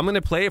 so I'm going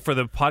to play it for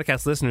the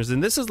podcast listeners.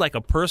 And this is like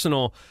a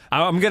personal.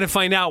 I'm going to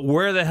find out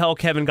where the hell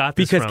Kevin got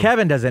this because from.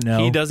 Kevin doesn't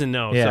know. He doesn't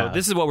know. Yeah. So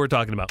this is what we're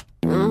talking about.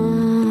 You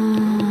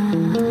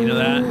know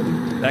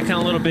that kind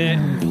of little bit,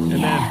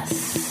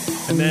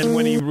 and then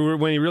when he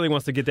really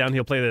wants to get down,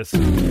 he'll play this.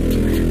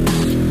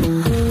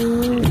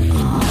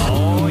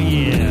 Oh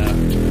yeah,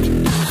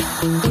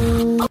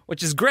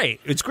 which is great.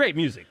 It's great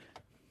music,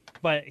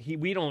 but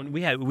we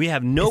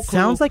have no It clue.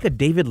 sounds like a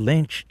David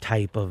Lynch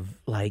type of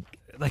like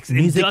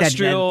music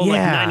industrial, that, like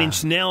yeah. 9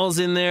 Inch Nails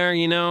in there,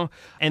 you know.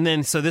 And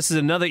then so this is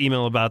another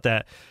email about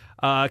that.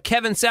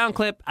 Kevin sound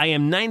clip. I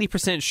am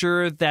 90%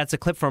 sure that's a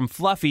clip from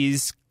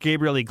Fluffy's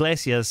Gabriel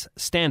Iglesias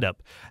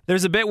stand-up.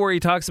 There's a bit where he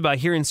talks about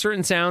hearing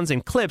certain sounds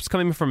and clips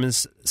coming from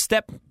his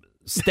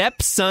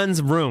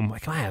stepson's room.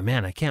 Like, oh,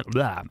 man, I can't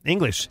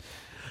English.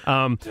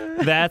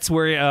 That's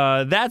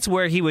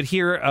where he would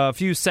hear a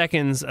few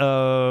seconds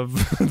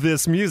of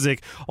this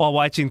music while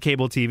watching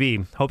cable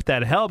TV. Hope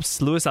that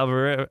helps. Luis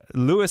Alvarez.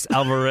 Luis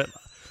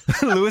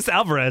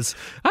Alvarez.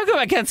 How come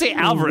I can't say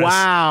Alvarez?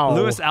 Wow.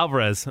 Luis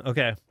Alvarez.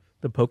 Okay.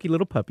 The pokey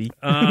little puppy.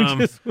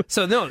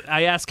 So no,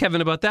 I asked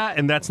Kevin about that,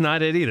 and that's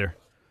not it either.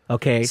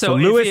 Okay, so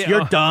if Lewis,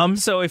 you're dumb.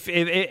 So if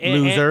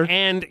Loser.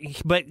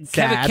 But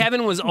Sad.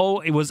 Kevin was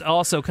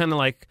also kind of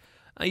like,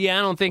 yeah,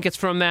 I don't think it's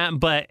from that,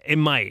 but it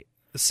might.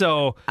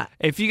 So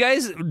if you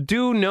guys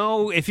do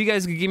know, if you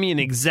guys could give me an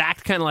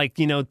exact kind of like,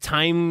 you know,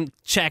 time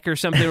check or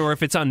something, or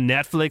if it's on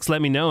Netflix,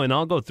 let me know and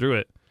I'll go through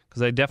it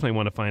because I definitely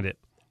want to find it.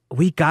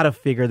 We got to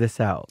figure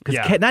this out because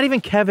Yeah. not even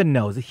Kevin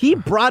knows. He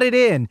brought it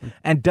in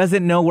and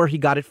doesn't know where he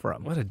got it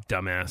from. What a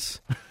dumbass.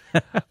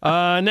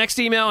 Next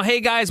email.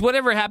 Hey guys,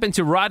 whatever happened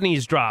to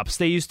Rodney's drops?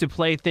 They used to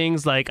play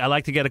things like I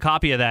like to get a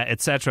copy of that,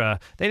 etc.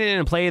 They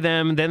didn't play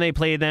them, then they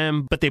played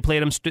them, but they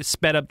played them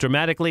sped up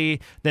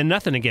dramatically, then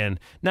nothing again.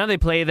 Now they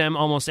play them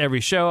almost every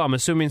show. I'm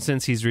assuming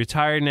since he's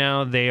retired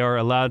now, they are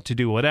allowed to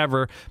do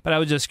whatever, but I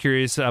was just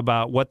curious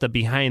about what the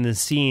behind the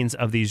scenes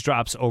of these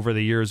drops over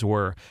the years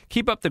were.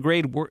 Keep up the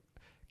great work.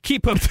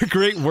 Keep up the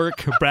great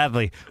work,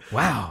 Bradley.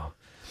 Wow.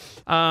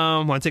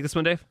 Want to take this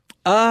one, Dave?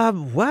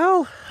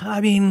 Well,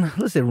 I mean,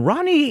 listen,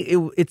 Ronnie,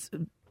 it's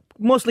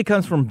mostly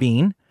comes from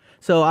Bean.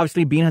 So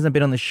obviously Bean hasn't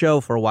been on the show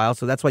for a while,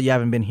 so that's why you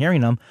haven't been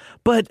hearing him.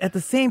 But at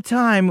the same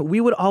time,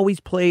 we would always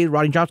play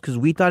Rodney Drops because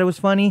we thought it was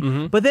funny.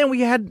 Mm-hmm. But then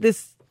we had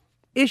this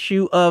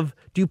issue of,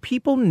 do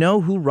people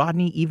know who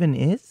Rodney even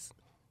is?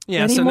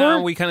 Yeah, anymore? So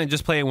now we kind of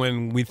just play it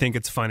when we think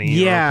it's funny.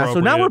 Yeah, or so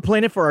now appropriate. we're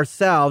playing it for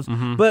ourselves,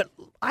 but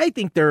I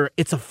think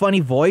it's a funny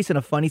voice and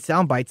a funny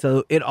soundbite,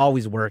 so it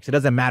always works. It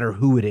doesn't matter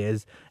who it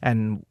is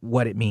and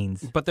what it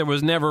means. But there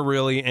was never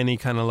really any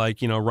kind of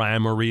like, you know,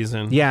 rhyme or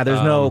reason. Yeah,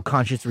 there's no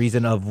conscious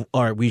reason of,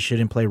 or we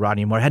shouldn't play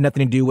Rodney anymore. It had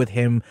nothing to do with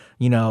him,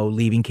 you know,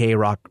 leaving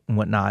K-Rock and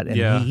whatnot. And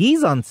Yeah.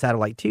 he's on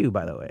satellite too,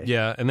 by the way.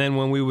 Yeah, and then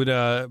when we would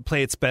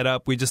play it sped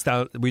up, we just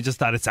thought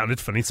it sounded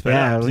funny sped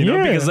Yeah, up, you know,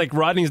 yeah. because like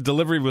Rodney's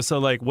delivery was so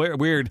like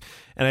weird,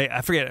 and I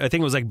forget. I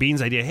think it was like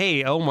Bean's idea.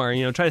 Hey, Omar,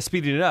 you know, try to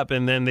speed it up,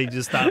 and then they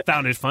just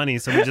found it funny,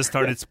 so we just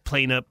started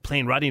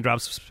playing Rodney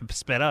Drops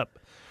sped up.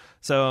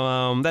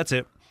 So that's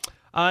it.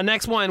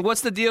 Next one.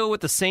 What's the deal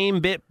with the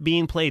same bit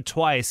being played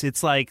twice?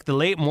 It's like the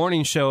late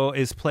morning show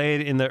is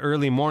played in the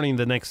early morning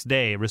the next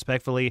day.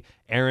 Respectfully,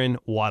 Aaron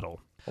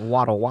Waddle.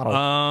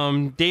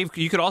 Waddle. Dave,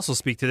 you could also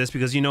speak to this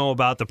because you know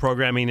about the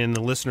programming and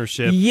the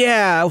listenership.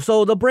 Yeah,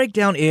 so the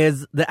breakdown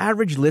is the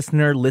average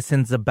listener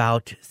listens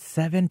about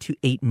 7 to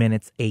 8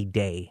 minutes a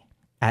day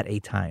at a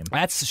time.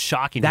 That's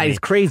shocking. That to me. is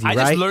crazy, I right?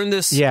 just learned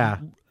this a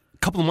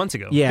couple of months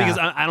ago. Yeah. Because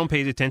I don't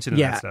pay attention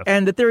to that stuff.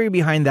 And the theory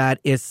behind that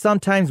is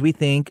sometimes we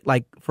think,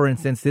 like, for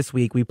instance, this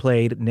week we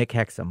played Nick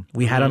Hexum.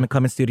 We had him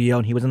come in studio,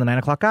 and he was in the 9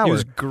 o'clock hour. He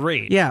was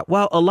great. Yeah,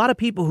 well, a lot of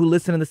people who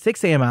listen to the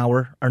 6 a.m.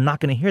 hour are not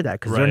going to hear that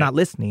because they're Right. not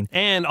listening.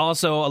 And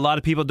also, a lot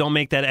of people don't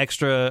make that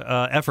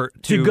extra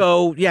effort To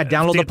go,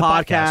 download to the get the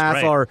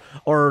podcast, right.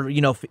 or you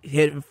know,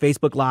 hit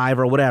Facebook Live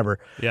or whatever.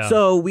 Yeah.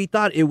 So we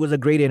thought it was a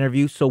great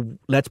interview. So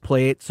let's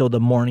play it so the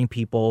morning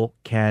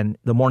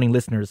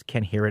listeners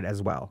can hear it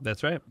as well.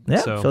 That's right. Yeah.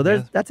 So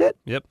that's it.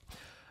 Yep.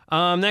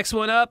 Next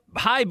one up.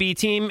 Hi, B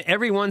team.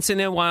 Every once in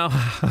a while.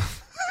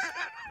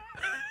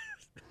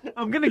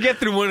 I'm going to get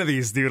through one of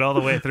these, dude, all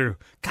the way through.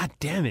 God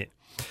damn it.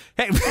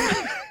 Hey.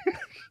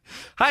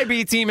 Hi,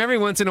 B team. Every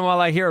once in a while,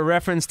 I hear a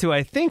reference to,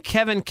 I think,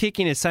 Kevin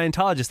kicking his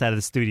Scientologist out of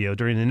the studio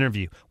during an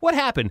interview. What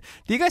happened?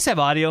 Do you guys have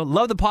audio?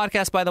 Love the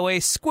podcast, by the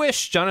way.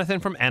 Squish, Jonathan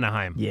from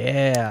Anaheim.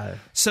 Yeah.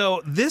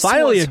 So this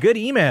Finally, was a good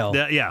email.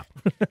 yeah.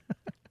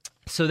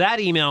 So that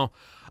email,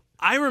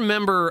 I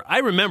remember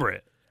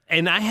it,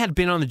 and I had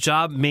been on the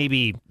job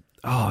maybe,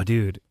 a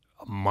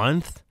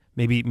month,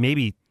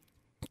 maybe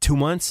 2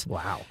 months.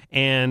 Wow.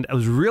 And I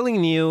was really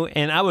new,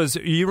 and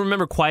you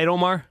remember Quiet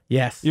Omar?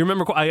 Yes. You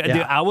remember, dude,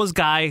 I was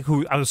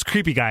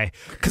creepy guy,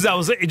 because I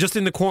was just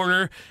in the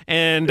corner,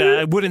 and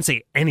I wouldn't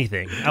say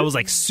anything. I was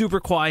like super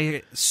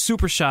quiet,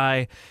 super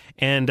shy,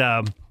 and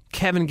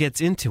Kevin gets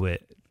into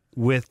it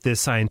with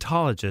this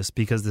Scientologist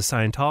because the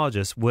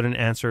Scientologist wouldn't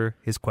answer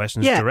his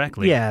questions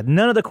directly. Yeah,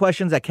 none of the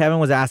questions that Kevin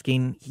was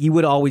asking, he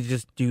would always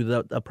just do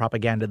the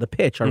propaganda, the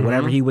pitch, or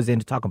whatever he was in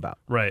to talk about.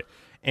 Right.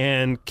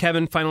 And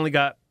Kevin finally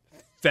got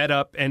fed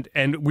up,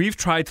 and we've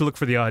tried to look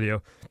for the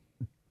audio.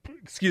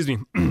 Excuse me.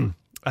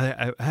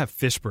 I have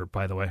fish burp,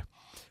 by the way,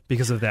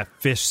 because of that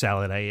fish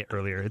salad I ate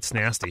earlier. It's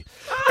nasty.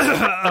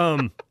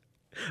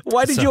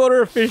 Why did you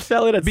order a fish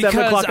salad at 7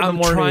 o'clock in the morning?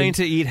 Because I'm trying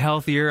to eat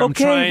healthier. I'm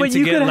Okay, trying but to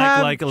you get could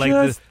have like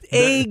just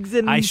eggs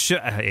and... I should.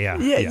 Yeah.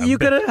 you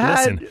could have had...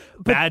 Listen,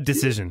 bad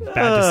decision.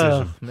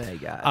 Bad decision. My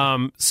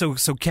God.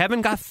 So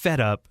Kevin got fed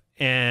up,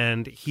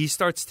 and he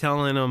starts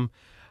telling him.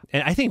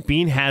 And I think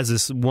Bean has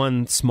this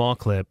one small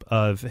clip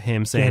of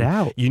him saying, Get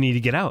out. You need to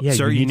get out. Yeah,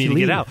 Sir, you need to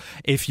get leave. out.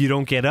 If you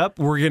don't get up,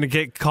 we're going to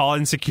get called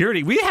in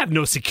security. We have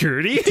no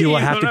security. Do You I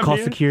have know to what call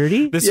mean?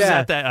 security? This is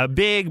at a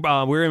big,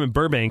 we're in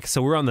Burbank,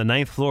 so we're on the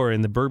 9th floor in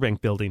the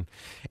Burbank building.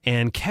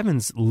 And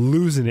Kevin's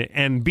losing it.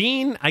 And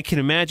Bean, I can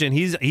imagine,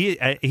 he's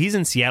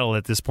in Seattle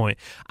at this point.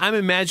 I'm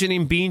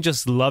imagining Bean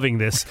just loving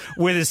this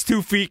with his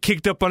 2 feet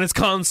kicked up on his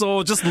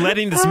console, just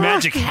letting this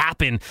magic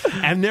happen.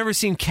 I've never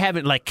seen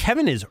Kevin,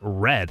 Kevin is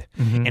red.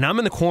 And I'm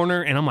in the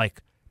corner, and I'm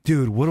like,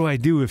 dude, what do I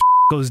do if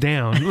goes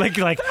down?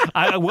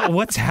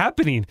 What's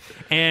happening?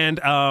 And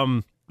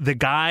the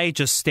guy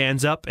just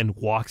stands up and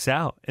walks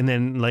out. And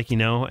then,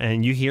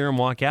 and you hear him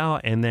walk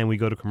out, and then we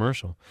go to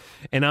commercial.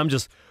 And I'm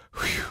just...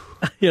 Whew.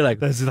 You're like,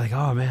 this is like,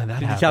 oh man,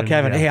 that happened. tell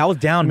Kevin, hey, I was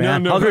down,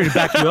 man. No. I was ready to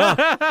back you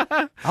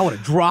up. I would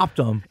have dropped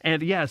him.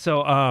 And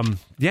so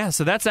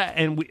that's that.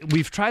 And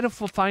we've tried to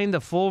find the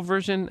full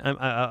version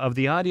of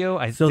the audio.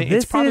 I think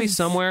it's probably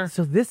somewhere.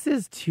 So this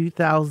is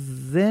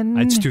 2000.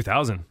 It's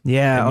 2000.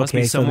 Yeah, it must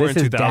be somewhere so this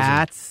in is 2000.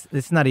 DATs.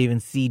 It's not even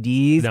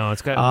CDs. No,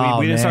 it's got.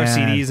 We didn't start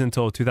CDs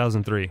until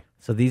 2003.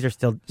 So these are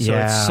still. So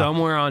it's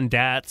somewhere on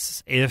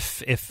DATs,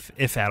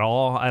 if at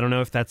all. I don't know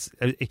if that's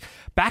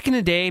back in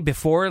the day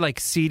before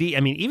CD.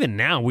 I mean, even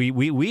now we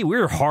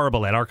were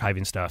horrible at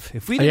archiving stuff.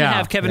 If we didn't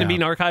have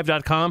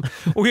KevinandBeanArchive.com,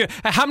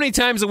 how many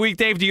times a week,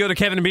 Dave, do you go to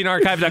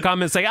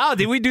KevinandBeanArchive.com and say, oh,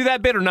 did we do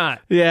that bit or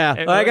not? Yeah,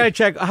 I gotta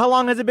check. How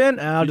long has it been?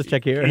 I'll just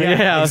check here.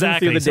 Yeah,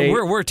 exactly. So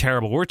we're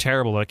terrible. We're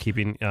terrible at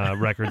keeping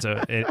records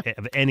of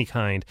any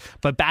kind.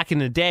 But back in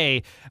the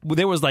day,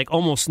 there was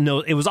almost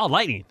no. It was all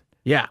lighting.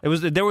 Yeah,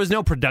 there was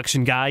no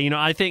production guy.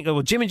 I think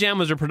Jimmy Jam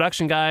was a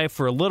production guy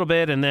for a little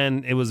bit, and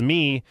then it was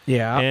me.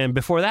 Yeah, and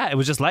before that, it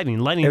was just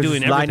Lightning doing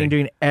everything. Lightning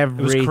doing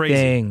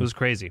everything. It was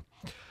crazy.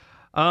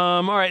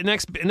 All right,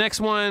 next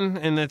one,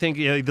 and I think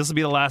this will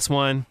be the last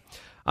one.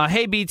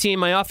 Hey, B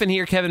team, I often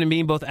hear Kevin and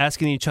Bean both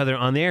asking each other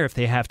on the air if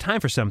they have time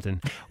for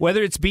something.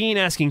 Whether it's Bean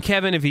asking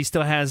Kevin if he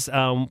still has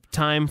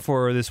time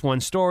for this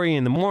one story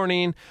in the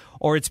morning,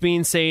 or it's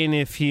Bean saying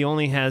if he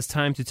only has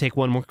time to take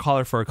one more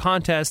caller for a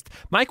contest.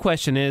 My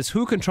question is,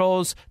 who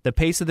controls the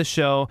pace of the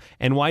show,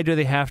 and why do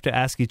they have to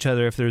ask each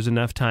other if there's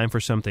enough time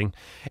for something?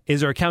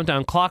 Is there a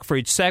countdown clock for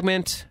each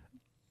segment?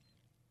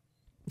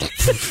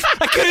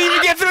 I couldn't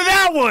even get through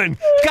that one.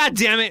 God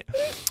damn it.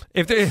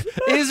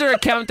 Is there a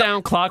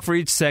countdown clock for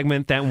each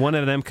segment that one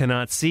of them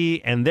cannot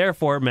see, and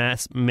therefore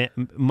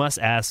must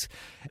ask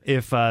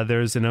if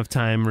there's enough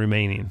time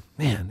remaining?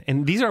 Man,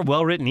 and these are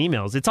well-written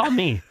emails. It's all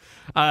me.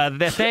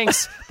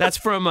 Thanks. That's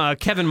from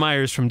Kevin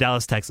Myers from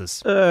Dallas,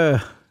 Texas. You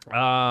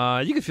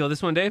can feel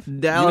this one, Dave.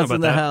 Dallas in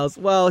the house.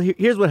 Well,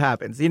 here's what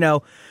happens.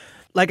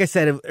 Like I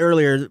said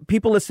earlier,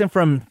 people listen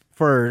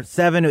for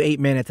 7 to 8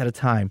 minutes at a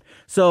time.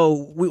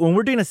 So when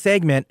we're doing a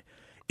segment,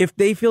 if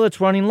they feel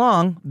it's running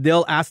long,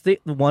 they'll ask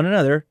one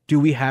another, do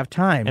we have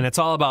time? And it's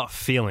all about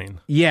feeling.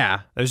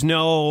 Yeah. There's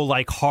no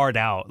hard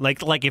out.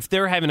 Like if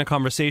they're having a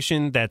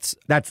conversation that's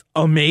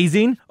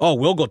amazing. Oh,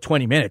 we'll go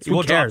 20 minutes.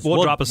 Who cares?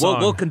 We'll drop a song.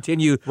 We'll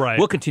continue. Right.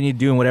 We'll continue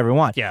doing whatever we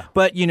want. Yeah.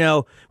 But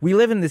we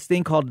live in this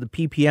thing called the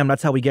PPM.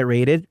 That's how we get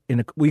rated.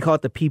 We call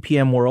it the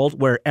PPM world,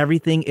 where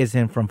everything is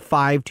in from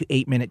 5 to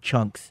 8 minute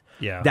chunks.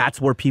 Yeah, that's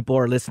where people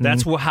are listening.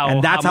 That's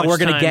how we're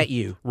going to get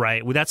you.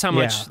 Right. Well, that's how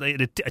much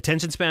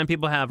attention span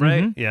people have.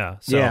 Right. Mm-hmm.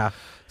 Yeah.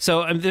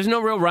 So there's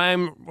no real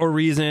rhyme or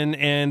reason,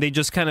 and they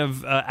just kind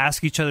of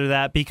ask each other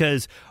that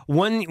because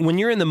when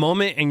you're in the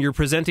moment and you're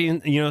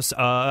presenting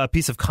a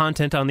piece of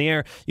content on the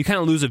air, you kind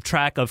of lose a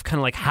track of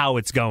kind of how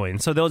it's going.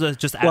 So they'll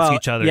just ask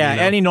each other. Yeah,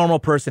 any normal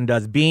person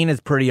does. Bean is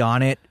pretty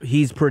on it.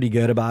 He's pretty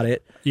good about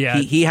it. Yeah,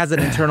 he has an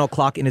internal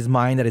clock in his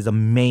mind that is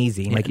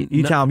amazing. Like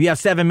you tell him, you have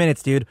 7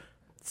 minutes, dude.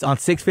 It's on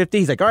 6:50.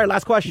 He's like, all right,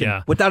 last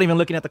question, without even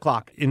looking at the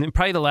clock. In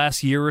probably the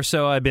last year or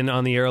so, I've been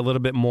on the air a little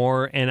bit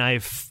more, and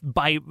I've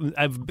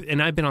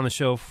been on the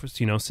show for,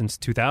 since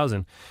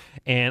 2000,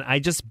 and I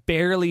just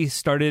barely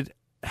started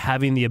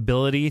having the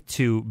ability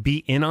to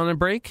be in on a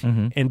break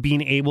and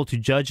being able to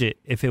judge it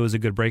if it was a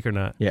good break or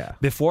not. Yeah.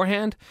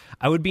 Beforehand,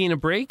 I would be in a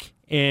break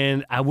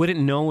and I wouldn't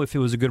know if it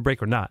was a good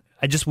break or not.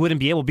 I just wouldn't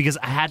be able because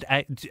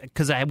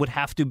I would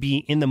have to be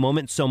in the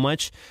moment so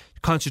much,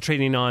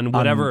 concentrating on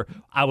whatever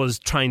I was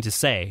trying to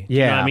say. You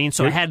know what I mean?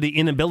 So I had the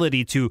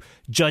inability to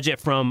judge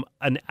it from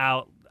an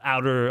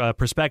outer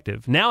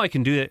perspective. Now I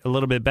can do it a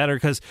little bit better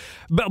because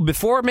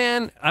before,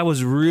 man, I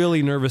was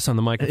really nervous on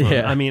the microphone.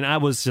 Yeah. I mean, I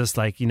was just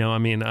like,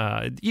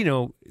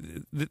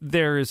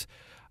 there's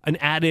an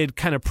added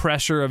kind of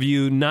pressure of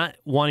you not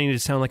wanting to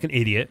sound like an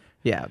idiot.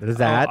 Yeah, there's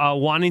that.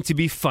 Wanting to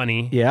be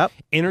funny, Yep.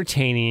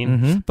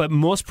 entertaining, but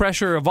most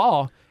pressure of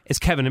all is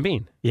Kevin and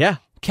Bean. Yeah.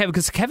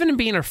 Because Kevin and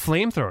Bean are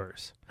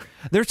flamethrowers.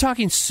 They're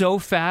talking so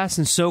fast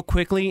and so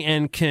quickly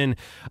and can,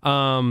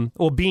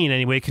 Bean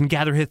anyway, can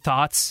gather his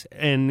thoughts.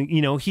 And,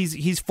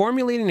 he's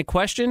formulating a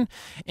question.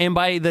 And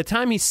by the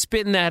time he's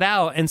spitting that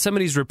out and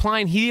somebody's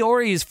replying, he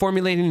already is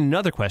formulating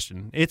another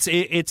question.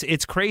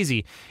 It's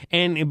crazy.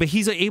 But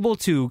he's able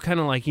to kind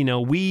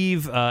of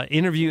weave,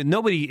 interview.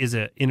 Nobody is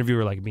an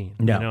interviewer like Bean.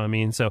 No. You know what I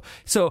mean? So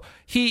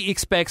he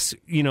expects,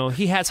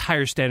 he has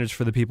higher standards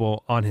for the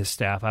people on his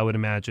staff, I would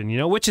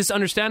imagine, which is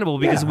understandable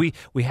because we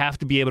have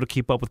to be able to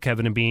keep up with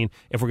Kevin and Bean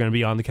if we're going to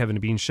be on the Kevin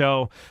and Bean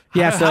show.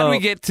 Yeah, How do we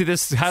get to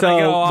this? How do I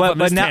get off on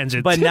this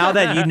tangent? But now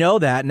that you know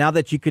that, now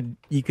that you could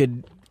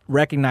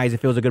recognize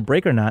if it was a good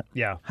break or not.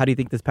 Yeah. How do you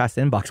think this past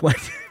inbox went?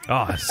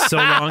 Oh, it's so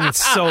long.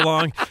 It's so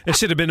long. It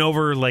should have been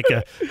over like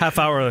a half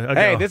hour ago.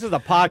 Hey, this is a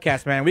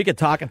podcast, man. We could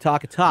talk and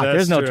talk and talk. That's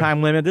There's no true.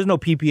 time limit. There's no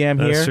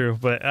PPM here. That's true.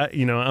 But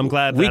I'm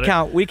glad We that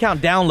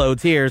count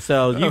downloads here,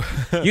 so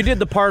you did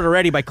the part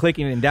already by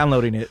clicking and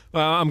downloading it.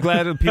 I'm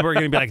glad that people are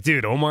going to be like,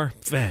 dude, Omar,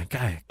 man,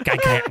 guy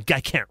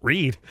can't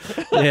read.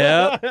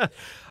 Yeah.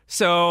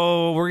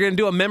 So we're going to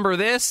do a member of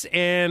this,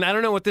 and I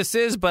don't know what this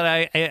is,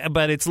 but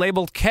but it's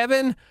labeled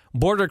Kevin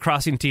Border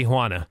Crossing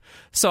Tijuana.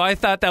 So I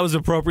thought that was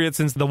appropriate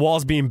since the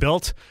wall's being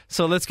built.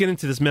 So let's get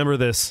into this. Member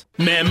this.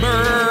 Member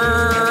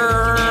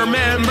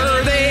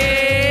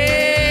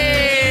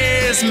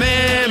this.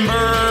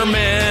 Member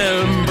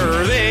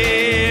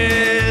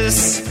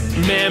this.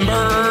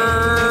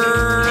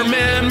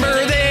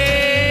 Member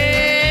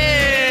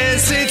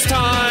this. It's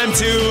time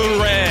to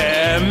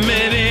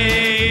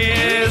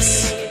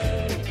reminisce.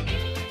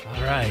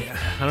 All right.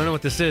 I don't know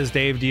what this is,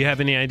 Dave. Do you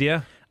have any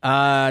idea?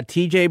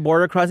 TJ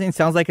Border Crossing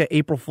sounds like an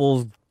April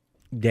Fool's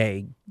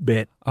Day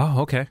bit.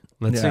 Oh, okay.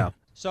 Let's see.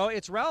 So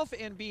it's Ralph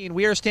and Bean.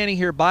 We are standing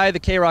here by the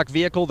K-Rock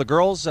vehicle. The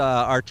girls,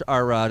 our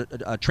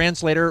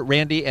translator,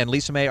 Randy, and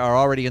Lisa May are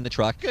already in the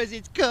truck. Because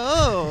it's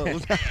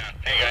cold.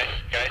 Hey,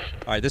 guys.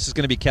 All right, this is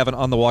going to be Kevin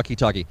on the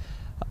walkie-talkie.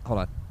 Hold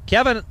on.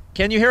 Kevin,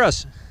 can you hear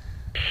us?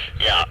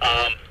 Yeah,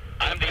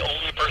 I'm the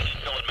only person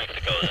still in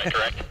Mexico. Is that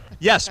correct?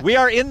 Yes, we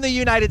are in the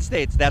United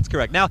States. That's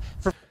correct. Now,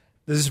 Does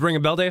this ring a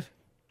bell, Dave?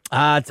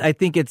 I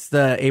think it's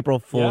the April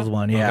Fool's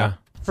one, yeah. Okay.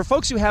 for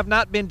folks who have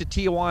not been to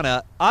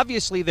Tijuana,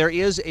 obviously there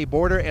is a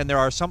border, and there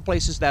are some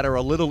places that are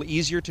a little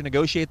easier to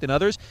negotiate than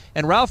others.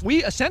 And Ralph,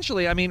 we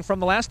essentially, I mean, from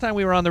the last time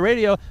we were on the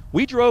radio,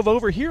 we drove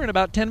over here in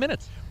about 10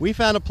 minutes. We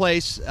found a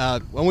place,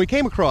 when we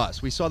came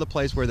across, we saw the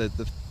place where the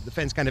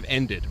fence kind of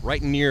ended,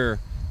 right near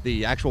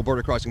the actual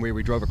border crossing where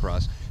we drove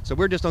across. So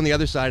we're just on the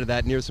other side of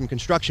that near some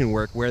construction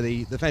work where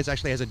the fence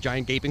actually has a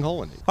giant gaping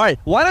hole in it. All right,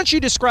 why don't you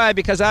describe,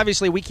 because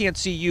obviously we can't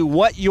see you,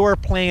 what your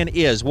plan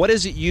is. What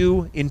is it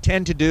you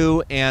intend to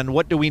do, and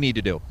what do we need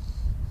to do?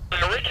 My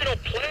original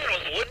plan was,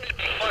 wouldn't it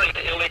be fun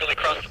to illegally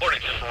cross the border,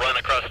 just run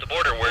across the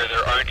border where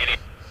there aren't any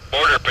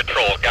border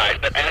patrol guys?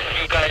 But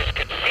as you guys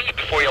could see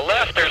before you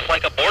left, there's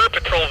like a border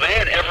patrol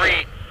van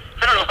every,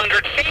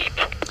 100 feet.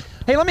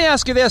 Hey, let me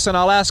ask you this, and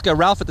I'll ask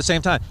Ralph at the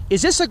same time.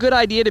 Is this a good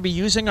idea to be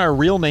using our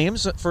real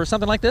names for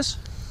something like this?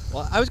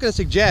 Well, I was going to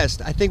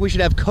suggest, I think we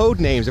should have code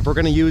names if we're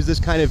going to use this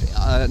kind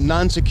of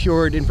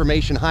non-secured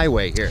information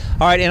highway here.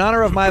 All right, in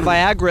honor of my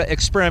Viagra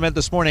experiment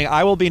this morning,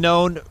 I will be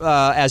known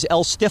as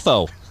El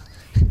Stiffo.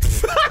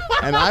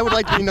 And I would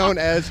like to be known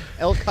as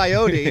El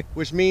Coyote,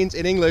 which means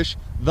in English,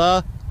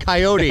 the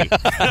coyote.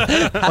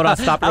 Hold on,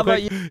 stop real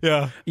quick.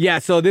 Yeah,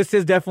 so this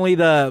is definitely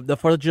the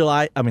 4th of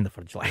July. I mean, the 4th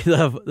of July,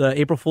 the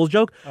April Fool's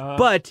joke.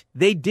 But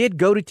they did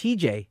go to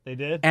TJ. They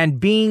did? And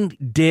Bean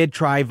did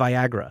try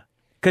Viagra.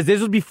 Because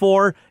this was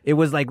before it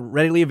was like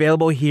readily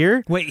available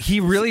here. Wait, he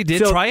really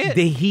did try it?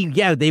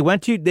 They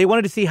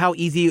wanted to see how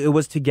easy it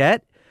was to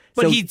get.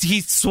 But So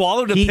he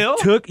swallowed a pill?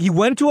 He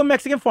went to a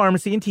Mexican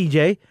pharmacy in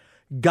TJ,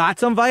 got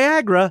some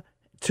Viagra,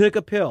 took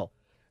a pill.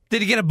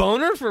 Did he get a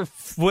boner for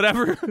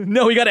whatever?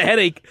 No, he got a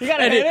headache. He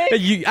got a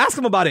headache? You ask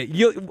him about it.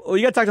 You got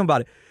to talk to him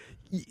about it.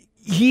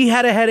 He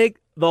had a headache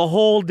the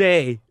whole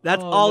day.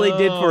 That's all they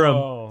did for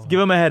him. Give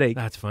him a headache.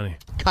 That's funny.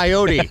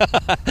 Coyote.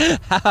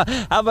 How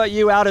about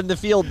you out in the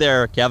field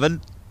there,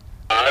 Kevin?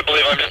 I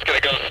believe I'm just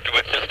going to go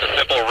with just a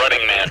simple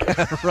running man.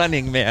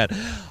 Running man.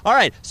 All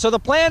right, so the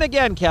plan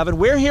again, Kevin,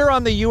 we're here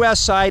on the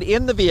U.S. side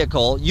in the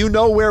vehicle. You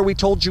know where we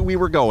told you we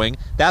were going.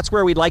 That's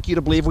where we'd like you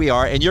to believe we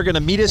are, and you're going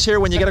to meet us here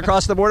when you get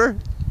across the border?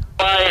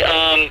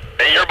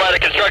 You're by the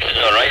construction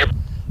zone,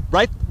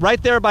 right?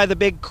 Right there by the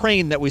big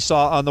crane that we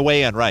saw on the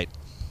way in, right?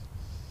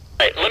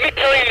 Right, let me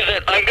tell you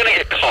that I'm going to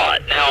get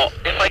caught. Now,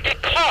 if I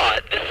get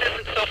caught, this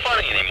isn't so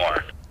funny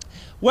anymore.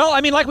 Well,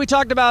 I mean, like we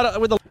talked about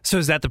with the... So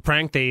is that the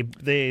prank? They're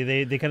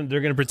going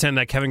to pretend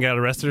that Kevin got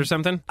arrested or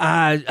something?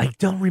 I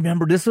don't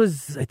remember. This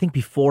was, I think,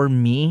 before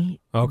me.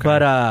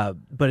 Okay.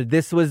 But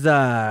this was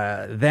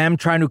them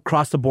trying to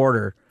cross the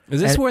border. Is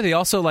this where they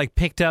also like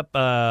picked up?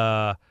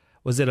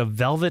 Was it a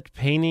velvet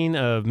painting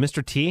of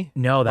Mr. T?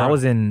 No, that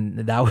was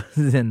in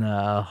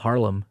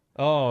Harlem.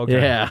 Oh, okay.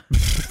 Yeah.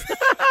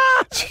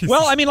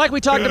 Well, I mean, like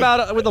we talked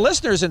about with the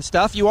listeners and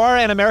stuff, you are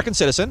an American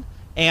citizen,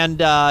 and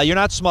you're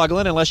not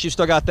smuggling unless you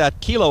still got that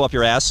kilo up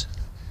your ass.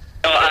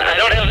 No, I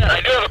don't have that.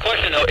 I do have a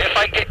question, though. If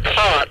I get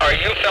caught, are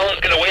you fellas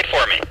going to wait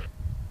for me?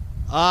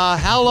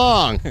 How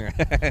long?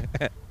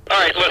 All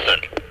right, listen.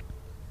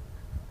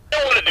 I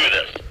don't want to do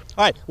this.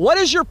 All right, what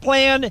is your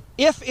plan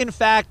if, in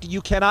fact, you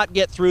cannot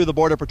get through the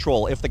Border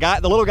Patrol? If the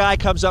little guy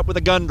comes up with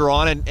a gun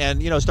drawn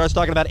and starts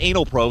talking about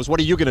anal probes, what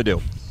are you going to do?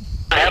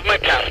 I have my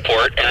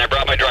passport, and I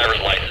brought my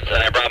driver's license,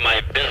 and I brought my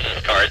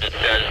business card that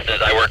says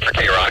that I work for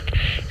K-Rock,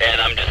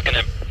 and I'm just going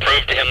to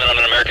prove to him that I'm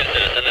an American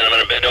citizen, and I'm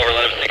going to bend over,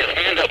 let him stick his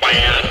hand up my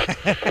ass.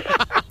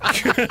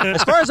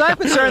 As far as I'm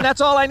concerned, that's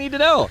all I need to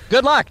know.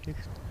 Good luck. Dude,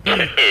 I'm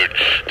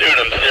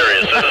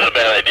serious. This is a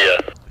bad idea.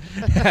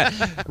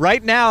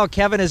 Right now,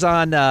 Kevin is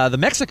on the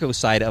Mexico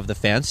side of the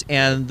fence,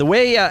 and the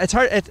way it's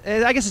hard.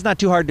 I guess it's not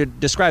too hard to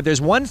describe.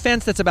 There's one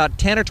fence that's about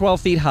 10 or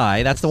 12 feet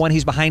high. That's the one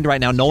he's behind right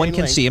now. No one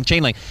can see him.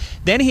 Chain link.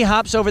 Then he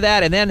hops over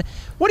that, and then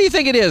what do you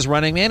think it is,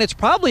 Running Man? It's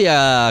probably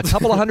a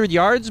couple of hundred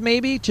yards,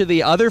 maybe, to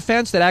the other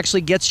fence that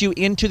actually gets you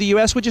into the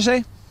U.S. Would you say?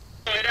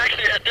 It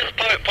actually, at this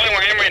point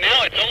where I am right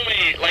now, it's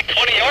only like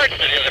 20 yards to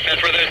the other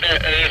fence. Where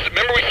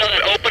remember we saw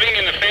that opening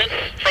in the fence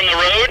from the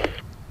road?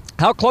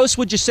 How close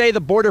would you say the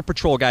Border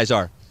Patrol guys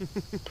are? There's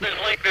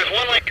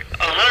one like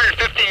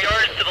 150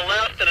 yards to the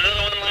left and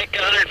another one like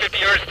 150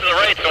 yards to the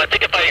right. So I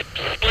think if I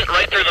split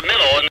right through the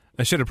middle. And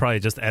I should have probably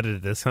just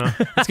edited this, huh?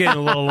 It's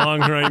getting a little long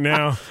right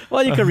now.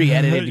 Well, you can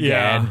re-edit it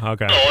again. Yeah,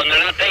 okay. and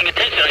they're not paying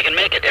attention, I can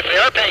make it. If they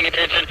are paying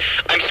attention,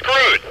 I'm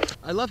screwed.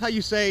 I love how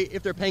you say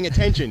if they're paying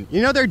attention.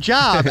 You know, their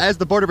job as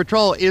the Border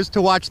Patrol is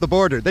to watch the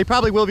border. They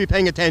probably will be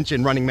paying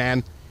attention, Running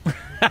Man.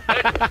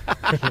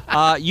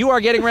 You are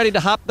getting ready to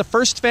hop the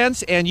first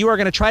fence, and you are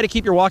going to try to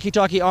keep your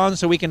walkie-talkie on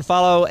so we can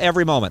follow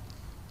every moment.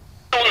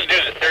 I want to do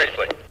this,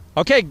 seriously.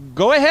 Okay,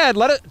 go ahead.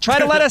 Try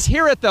to let us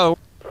hear it, though.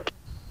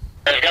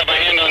 I've got my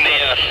hand on the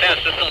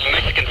fence. This is the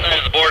Mexican side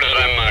of the border that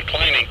I'm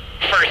climbing.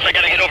 First, I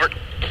got to get over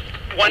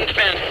one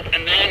fence,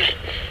 and then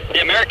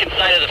the American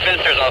side of the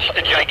fence, there's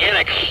a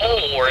gigantic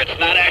hole where it's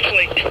not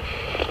actually...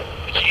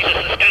 Jesus,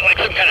 it's got like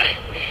some kind of...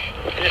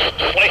 I just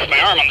sliced my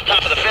arm on the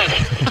top of the fence.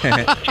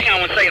 Hang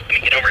on one second. Let me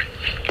get over.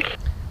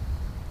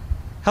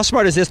 How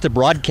smart is this to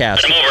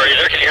broadcast? I'm over. Are you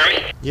there? Can you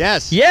hear me?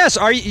 Yes. Yes.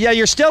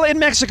 You're still in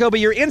Mexico, but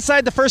you're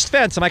inside the first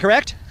fence. Am I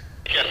correct?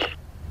 Yes.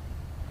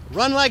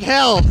 Run like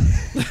hell. The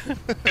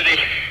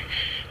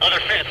other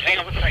fence. Hang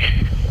on one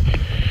second.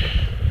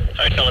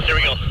 All right, fellas. Here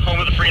we go. Home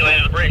of the free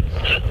land of the brave.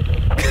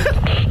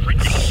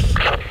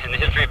 In the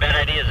history of bad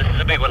ideas, this is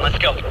a big one. Let's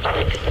go.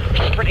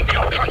 Sprinting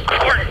across the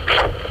border.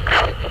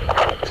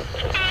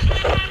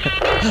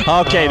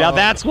 Okay, now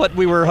that's what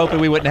we were hoping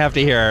we wouldn't have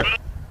to hear.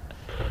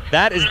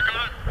 That is I'm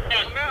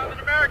an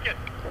American.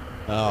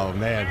 Oh,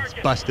 man. It's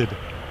busted.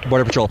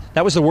 Border Patrol.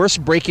 That was the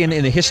worst break-in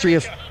in the history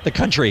of the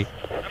country.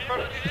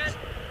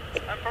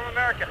 I'm from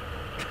America.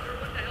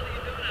 What the hell are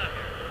you doing out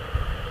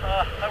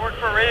here? I work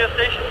for a radio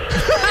station.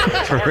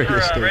 For a radio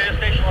station. Radio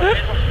station in Los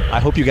Angeles. I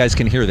hope you guys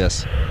can hear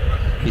this.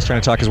 He's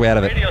trying to talk his way out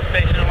of it. Radio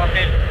station in Los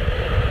Angeles.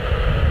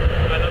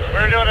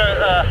 We're doing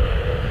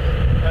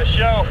a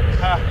show.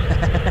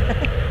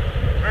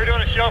 We're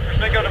doing a show for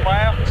Cinco de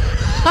Mayo.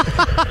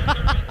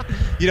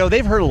 You know,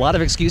 they've heard a lot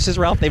of excuses,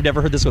 Ralph. They've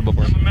never heard this one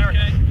before. I'm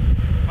American.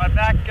 My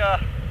back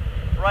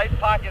right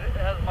pocket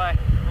has my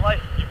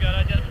license. You got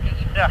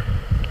identification? Yeah.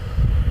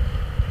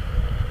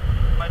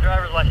 My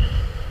driver's license.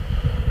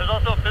 There's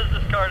also a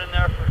business card in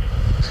there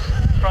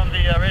from the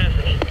radio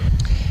station.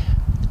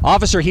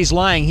 Officer, he's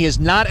lying. He is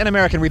not an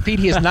American. Repeat,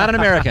 he is not an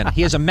American.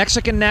 He is a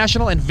Mexican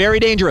national and very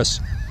dangerous.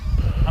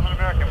 I'm an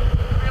American.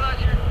 I realize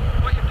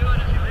what you're doing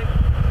is illegal.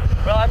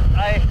 Well,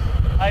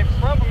 I'm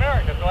from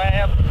America, so I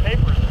have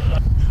papers.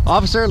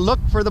 Officer, look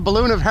for the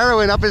balloon of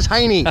heroin up his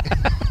hiney.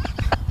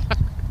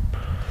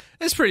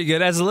 It's pretty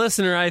good. As a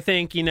listener, I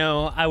think,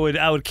 I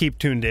would keep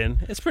tuned in.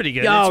 It's pretty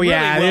good. Oh, it's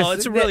yeah.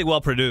 It's really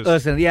well produced.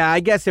 Listen, yeah, I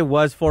guess it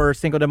was for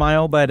Cinco de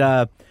Mayo, but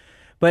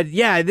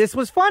yeah, this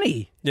was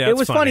funny. Yeah, it it's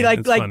was funny. funny.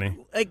 It's funny.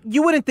 Like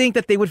you wouldn't think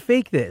that they would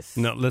fake this.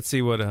 No, let's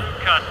see what...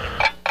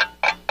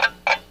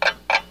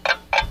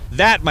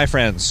 That, my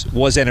friends,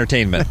 was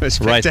entertainment. It was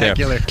right there.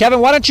 spectacular.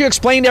 Kevin, why don't you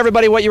explain to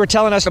everybody what you were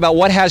telling us about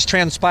what has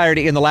transpired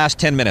in the last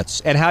 10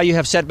 minutes and how you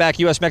have set back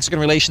U.S.-Mexican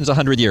relations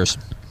 100 years?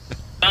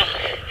 Well,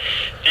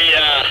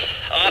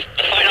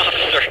 the fine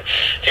officer,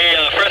 he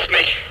frisked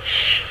me,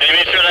 and he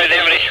made sure that I didn't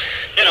have any,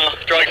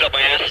 drugs up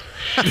my ass.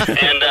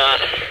 And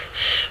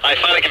I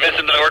finally convinced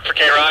him that I work for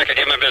K-Rock. I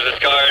gave him my business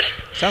card.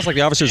 Sounds like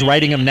the officer's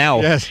writing him now.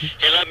 Yes. He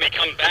let me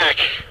come back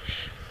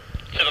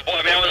to the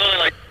border. I mean,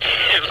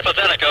 it was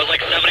pathetic. I was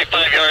like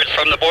 75 yards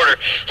from the border.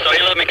 So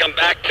he let me come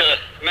back to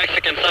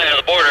Mexican side of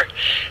the border,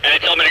 and they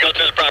told me to go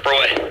through the proper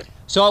way.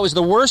 So it was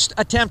the worst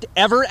attempt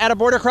ever at a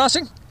border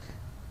crossing?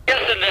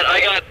 Yes, and that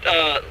I got,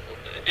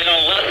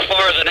 less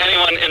far than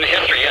anyone in the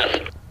history,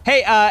 yes.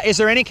 Hey, is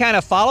there any kind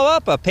of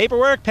follow-up,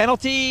 paperwork,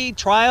 penalty,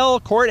 trial,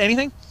 court,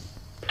 anything?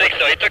 I think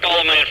so. He took all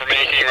of my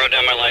information, he wrote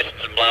down my license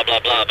and blah, blah,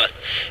 blah, but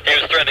he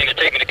was threatening to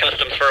take me to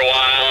customs for a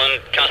while,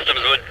 and customs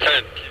would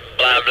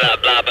blah, blah,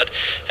 blah, but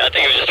I think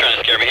he was just trying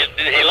to scare me.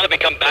 He let me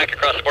come back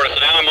across the border, so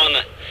now I'm on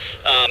the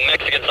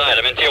Mexican side.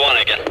 I'm in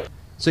Tijuana again.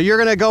 So you're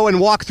going to go and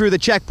walk through the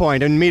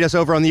checkpoint and meet us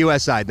over on the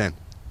U.S. side then?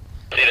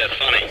 See, that's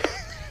funny.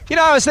 You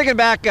know, I was thinking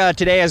back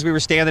today as we were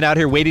standing out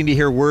here waiting to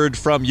hear word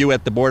from you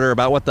at the border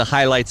about what the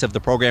highlights of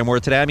the program were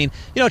today. I mean,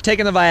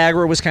 taking the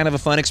Viagra was kind of a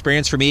fun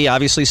experience for me.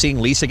 Obviously,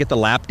 seeing Lisa get the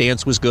lap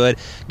dance was good.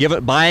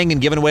 Buying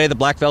and giving away the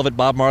Black Velvet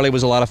Bob Marley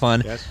was a lot of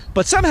fun. Yes.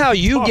 But somehow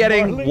you Bob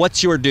getting Marley.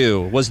 what's your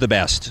due was the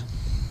best.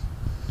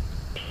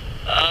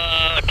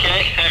 Okay,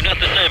 I have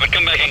nothing to say, but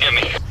come back and get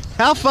me.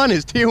 How fun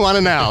is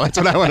Tijuana now? That's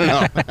what I want to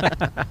know.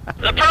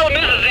 The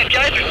problem is these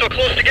guys are so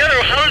close together,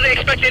 how do they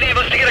expect any of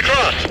us to get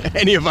across?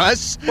 Any of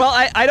us? Well,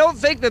 I don't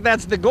think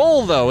that's the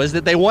goal, though, is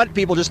that they want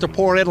people just to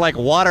pour in like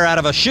water out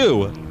of a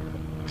shoe.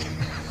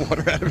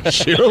 Water out of a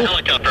shoe?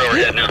 Helicopter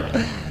overhead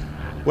now.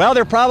 Well,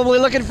 they're probably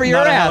looking for your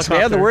Not a ass, man.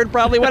 The helicopter. word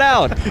probably went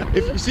out.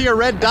 If you see a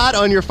red dot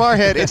on your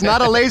forehead, it's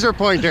not a laser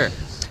pointer.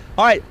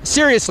 All right,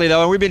 seriously,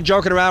 though, and we've been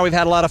joking around. We've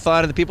had a lot of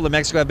fun, and the people in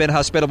Mexico have been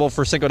hospitable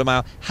for Cinco de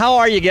Mayo. How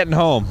are you getting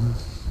home?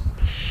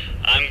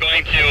 I'm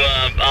going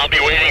to, I'll be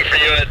waiting for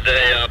you at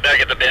the, back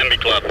at the Bambi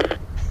Club.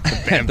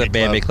 At the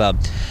Bambi Club.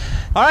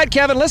 All right,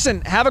 Kevin,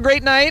 listen, have a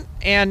great night,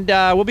 and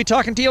we'll be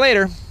talking to you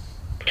later.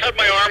 Cut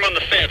my arm on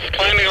the fence,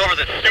 climbing over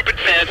the stupid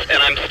fence,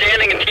 and I'm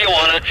standing in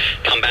Tijuana.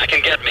 Come back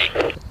and get me.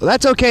 Well,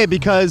 that's okay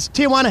because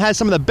Tijuana has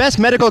some of the best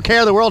medical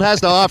care the world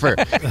has to offer.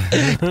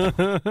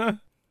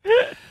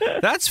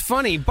 That's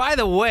funny. By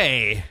the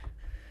way,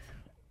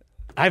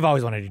 I've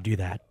always wanted to do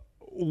that.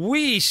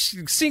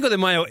 Cinco de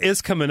Mayo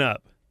is coming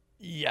up.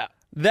 Yeah.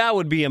 That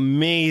would be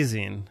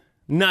amazing.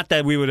 Not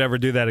that we would ever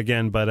do that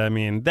again, but I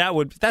mean,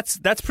 that's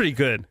pretty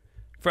good.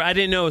 I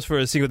didn't know it was for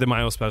a Cinco de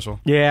Mayo special.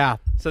 Yeah.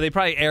 So they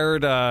probably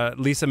aired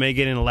Lisa May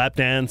getting a lap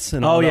dance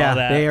and Oh, all yeah.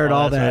 that. They aired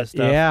all sort of that.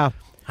 stuff. Yeah.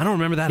 I don't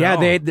remember that Yeah,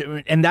 at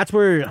all. and that's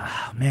where,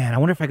 man, I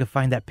wonder if I could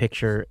find that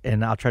picture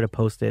and I'll try to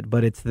post it.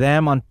 But it's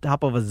them on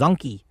top of a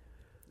zonkey.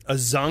 A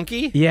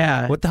zonkey?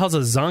 Yeah. What the hell's a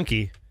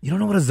zonkey? You don't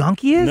know what a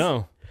zonkey is?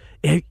 No.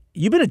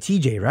 You've been a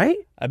TJ, right?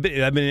 I've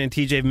been in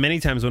TJ many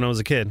times when I was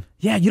a kid.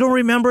 Yeah, you don't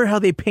remember how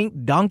they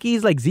paint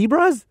donkeys like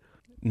zebras?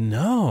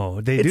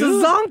 No, they It's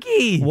do? a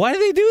zonkey. Why do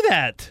they do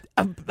that?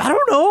 I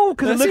don't know,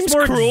 because it That looks seems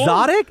more cruel.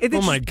 exotic. It Oh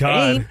just my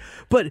God. ain't.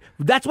 But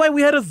that's why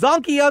we had a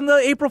zonkey on the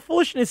April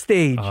Foolishness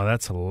stage. Oh,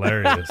 that's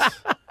hilarious.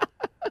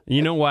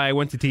 You know why I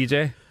went to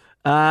TJ?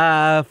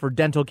 For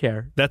dental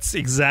care. That's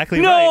exactly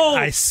No!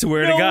 right. I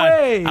swear to No God.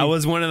 way! I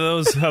was one of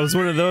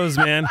those,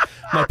 man.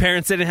 My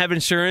parents didn't have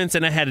insurance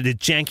and I had the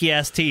janky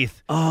ass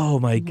teeth. Oh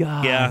my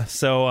God. Yeah,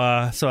 so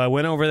I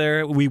went over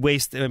there.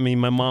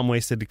 My mom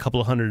wasted a couple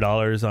of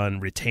 $100 on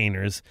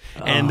retainers,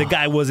 and the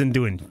guy wasn't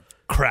doing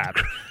crap.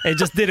 It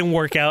just didn't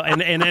work out.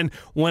 And then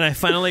when I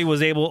finally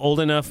was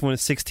old enough, when I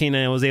was 16,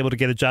 and I was able to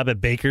get a job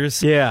at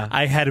Baker's, Yeah.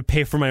 I had to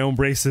pay for my own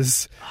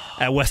braces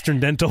at Western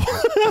Dental.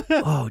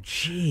 Oh,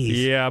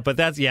 jeez. Yeah, but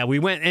we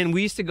went, and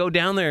we used to go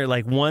down there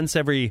like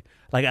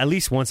at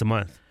least once a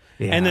month.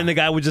 Yeah. And then the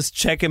guy would just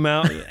check him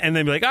out and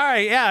then be like, all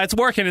right, yeah, it's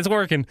working.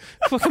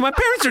 Fuck, my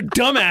parents are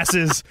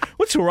dumbasses.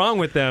 What's wrong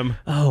with them?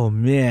 Oh,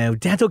 man.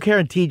 Dental care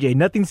and TJ.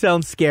 Nothing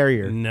sounds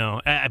scarier. No.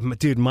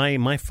 Dude,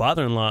 my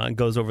father-in-law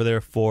goes over there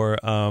for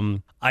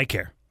eye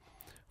care,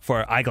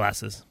 for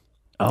eyeglasses.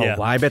 Oh, Yeah.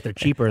 well, I bet they're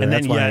cheaper. And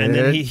That's then, why. and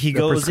then he The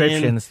goes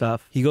prescription in.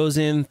 stuff. He goes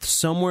in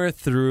somewhere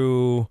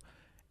through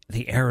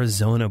the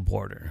Arizona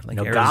border, like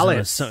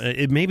Nogales.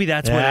 Maybe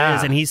that's what it Yeah.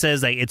 is. And he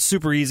says like it's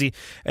super easy,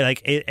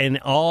 and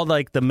all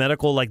like the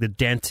medical, like the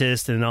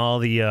dentist and all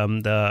the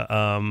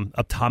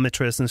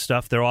optometrists and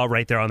stuff, they're all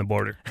right there on the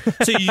border.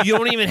 So you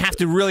don't even have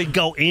to really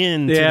go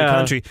into the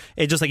country.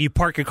 It's just like you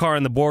park your car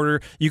on the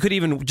border. You could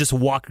even just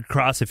walk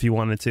across if you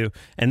wanted to,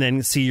 and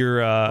then see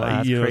your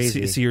that's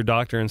crazy. see your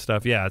doctor and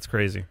stuff. Yeah, it's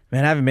crazy.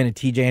 Man, I haven't been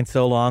to TJ in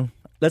so long.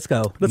 Let's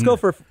go. Let's go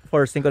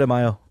for Cinco de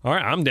Mayo. All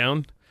right, I'm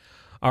down.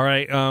 All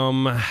right,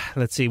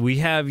 let's see. We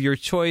have your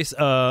choice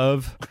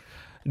of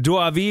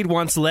David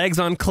wants legs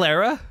on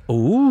Clara,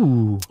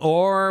 Ooh.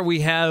 or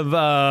we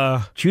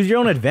have Choose your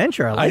own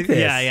adventure. I like this.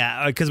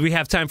 yeah, because we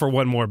have time for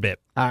one more bit,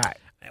 All right.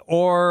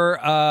 or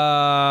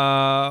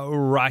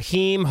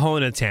Raheem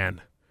Honatan.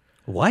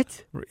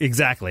 What?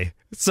 Exactly.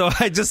 So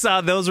I just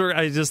thought both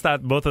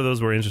of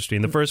those were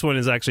interesting. The first one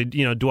is actually,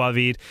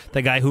 David,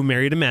 the guy who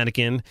married a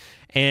mannequin,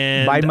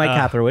 and By Mike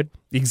Catherwood.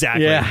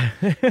 Exactly. Yeah.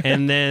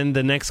 And then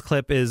the next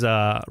clip is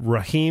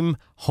Raheem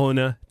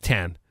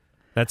Honatan.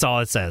 That's all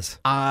it says.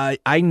 I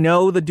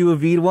know the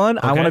Duavid one.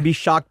 I want to be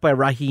shocked by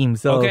Raheem.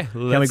 So Okay,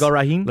 can we go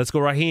Raheem? Let's go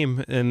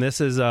Raheem. And this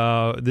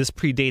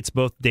predates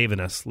both Dave and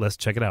us. Let's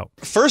check it out.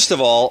 First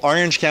of all,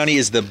 Orange County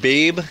is the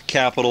babe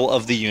capital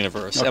of the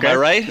universe. Am I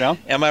right? Yeah.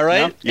 Am I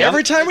right? Yeah.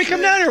 Every time we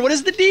come down here, what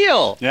is the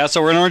deal? Yeah,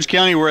 so we're in Orange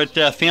County. We're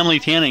at Family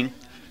Tanning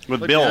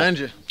with Bill. behind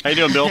you. How you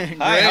doing, Bill?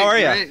 Hi, how are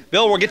you? great.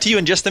 Bill, we'll get to you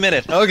in just a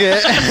minute.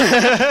 Okay.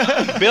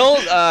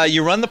 Bill,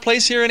 you run the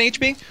place here in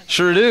HB?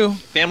 Sure do.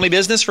 Family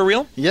business for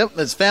real? Yep,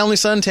 it's family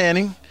sun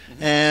tanning.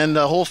 And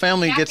the whole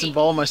family gets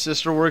involved. My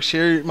sister works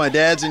here. My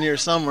dad's in here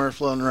somewhere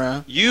floating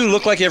around. You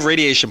look like you have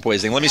radiation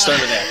poisoning. Let me start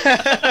with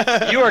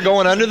that. You are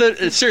going under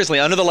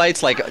the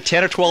lights like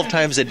 10 or 12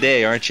 times a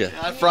day, aren't you?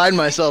 I fried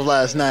myself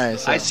last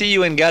night. So. I see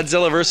you in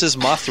Godzilla versus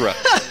Mothra.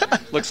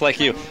 Looks like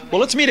you. Well,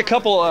 let's meet a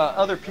couple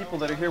other people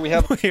that are here. We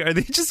have. Wait, are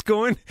they just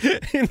going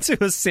into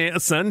a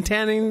sun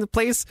tanning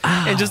place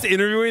and just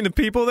interviewing the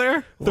people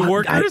there? The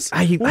workers?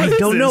 I What is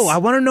don't know. this? I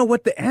want to know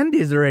what the end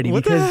is already.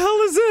 What the because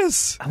hell is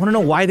this? I want to know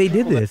why they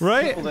did this.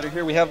 Right? People that are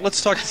here.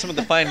 Let's talk to some of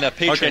the fine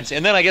patrons,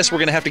 and then I guess we're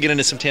going to have to get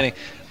into some tanning.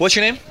 What's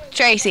your name?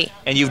 Tracy.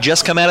 And you've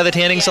just come out of the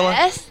tanning salon?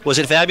 Yes. Was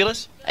it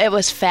fabulous? It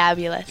was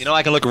fabulous. You know,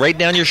 I can look right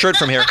down your shirt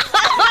from here.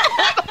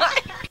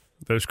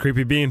 There's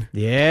Creepy Bean.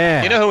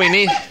 Yeah. You know who we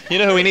need?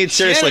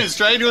 Seriously. Shannon's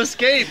trying to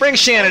escape. Bring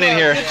Shannon in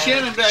here. Get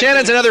Shannon back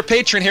Shannon's another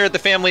patron here at the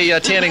family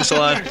tanning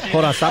salon.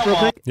 Hold on, stop real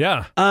quick.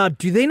 Yeah.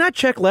 Do they not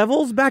check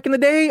levels back in the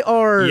day,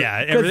 or Yeah,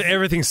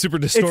 everything's super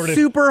distorted.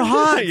 It's super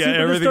hot. Yeah, super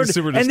everything's distorted.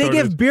 super And they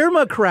distorted. give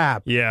Birma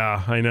crap.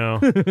 Yeah, I know.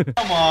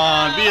 Come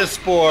on, be a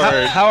sport.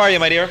 How are you,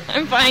 my dear?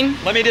 I'm fine.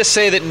 Let me just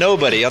say that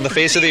nobody on the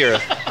face of the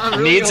earth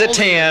needs a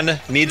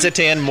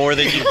tan more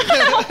than you.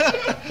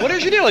 What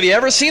is your deal? Have you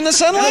ever seen the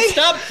sunlight?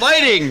 Stop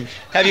fighting.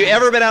 Have you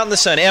ever been out in the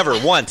sun? Ever?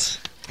 Once?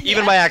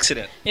 Even by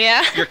accident?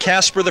 Yeah. You're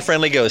Casper the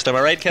Friendly Ghost. Am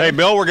I right, Kevin? Hey,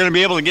 Bill, we're going to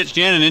be able to get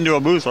Shannon into a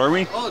booth, are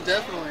we? Oh,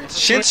 definitely.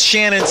 Since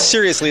Shannon,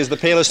 seriously, is the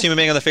palest human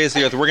being on the face of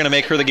the earth, we're going to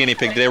make her the guinea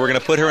pig today. We're going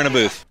to put her in a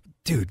booth.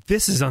 Dude,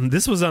 this was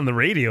on the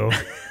radio.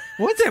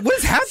 What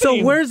is happening?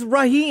 So where's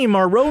Raheem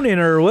or Ronan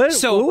or what?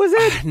 So what was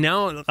it?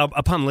 Now,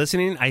 upon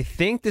listening, I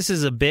think this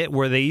is a bit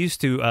where they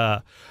used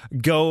to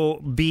go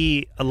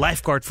be a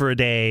lifeguard for a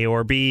day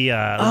or be a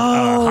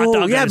hot dog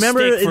on a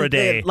remember stick for a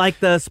day, like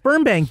the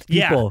sperm bank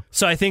people. Yeah.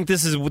 So I think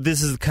this is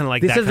kind of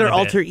like This that is their kind of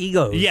alter bit.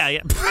 egos. Yeah.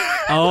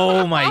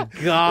 Oh my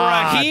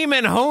God. Raheem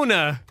and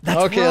Hona. That's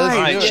Okay, right. let's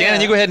All right, Shannon,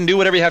 you go ahead and do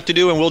whatever you have to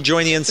do, and we'll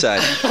join you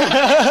inside.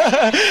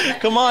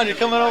 Come on, you're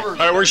coming over. All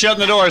right, we're shutting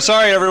the door.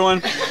 Sorry, everyone.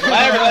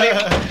 Bye,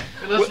 everybody.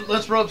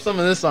 Let's rub some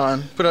of this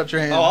on. Put out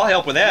your hand. Oh, I'll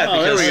help with that.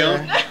 Oh, there we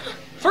because,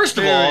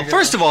 go.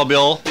 First of all,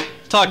 Bill,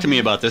 talk to me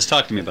about this.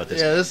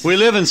 Yeah, this- We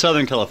live in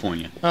Southern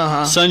California.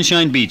 Uh-huh.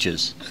 Sunshine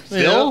beaches.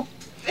 Bill,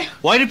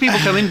 why do people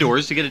come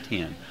indoors to get a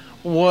tan?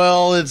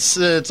 Well, it's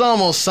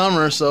almost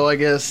summer, so I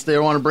guess they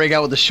want to break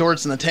out with the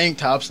shorts and the tank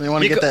tops, and they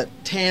want to get that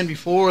tan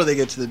before they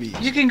get to the beach.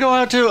 You can go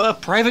out to a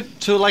private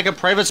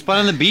spot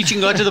on the beach. You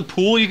can go out to the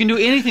pool. You can do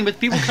anything,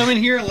 but people come in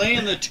here and lay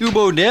in the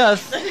tubo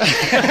death.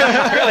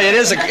 really, it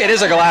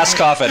is a glass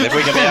coffin, if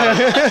we can be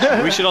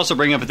honest. We should also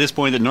bring up at this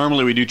point that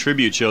normally we do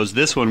tribute shows.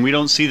 This one, we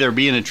don't see there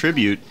being a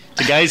tribute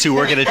to guys who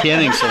work at a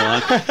tanning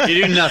salon.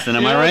 You do nothing,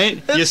 am I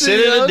right? You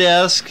sit at a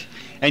desk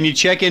and you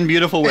check in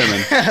beautiful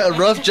women.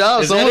 Rough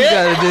job. Is that Someone's it?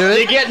 got to do it.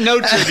 You get no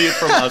tribute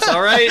from us,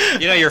 all right?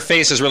 You know, your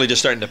face is really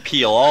just starting to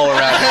peel all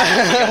around.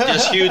 You got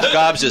just huge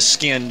gobs of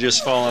skin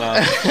just falling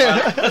off.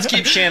 Let's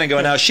keep Shannon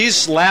going now.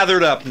 She's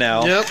lathered up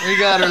now. Yep, we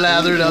got her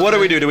lathered up. What do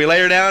we do? Do we lay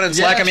her down and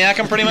slack 'em yak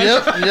 'em pretty much?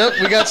 Yep,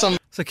 we got some.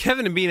 So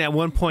Kevin and Bean at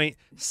one point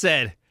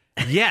said,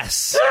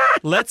 yes,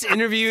 let's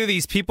interview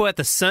these people at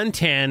the sun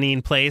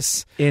tanning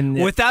place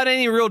without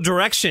any real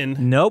direction.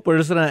 Nope, we're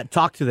just going to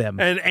talk to them.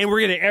 And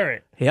we're going to air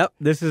it. Yep,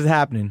 this is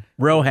happening.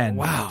 Rohan.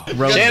 Wow.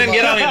 Shannon,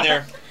 get on in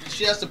there.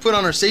 She has to put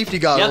on her safety You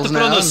goggles have to now.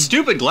 put on those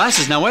stupid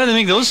glasses now. Why do they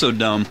make those so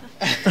dumb?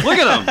 Look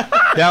at them.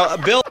 Now,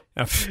 Bill.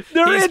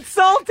 They're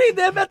insulting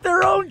them at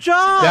their own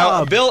job.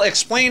 Now, Bill,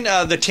 explain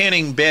the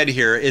tanning bed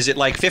here. Is it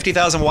like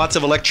 50,000 watts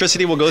of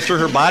electricity will go through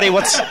her body?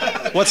 What's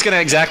going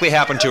to exactly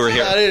happen to her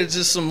here? It's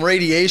just some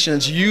radiation.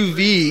 It's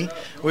UV,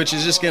 which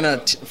is just going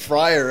to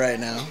fry her right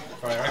now.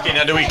 Okay,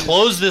 now do we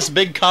close this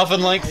big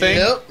coffin-like thing?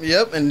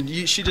 Yep, and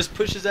she just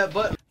pushes that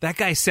button. That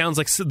guy sounds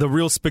like the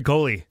real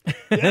Spicoli.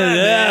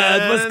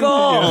 Let's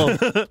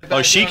go.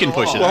 Oh, she can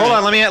push it. Well, hold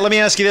on. Let me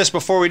ask you this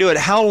before we do it.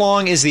 How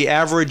long is the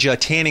average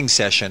tanning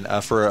session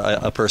for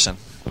a person?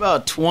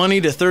 About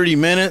 20 to 30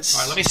 minutes.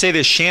 All right, let me say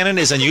this. Shannon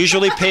is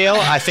unusually pale.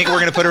 I think we're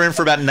going to put her in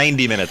for about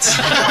 90 minutes.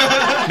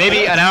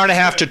 Maybe an hour and a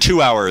half to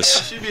 2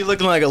 hours. She'd be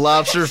looking like a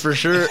lobster for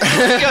sure.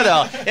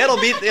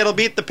 It'll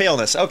beat the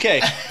paleness.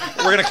 Okay,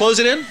 we're going to close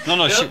it in?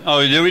 No.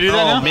 Did we do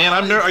that now? Oh,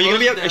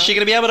 man, is she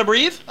going to be able to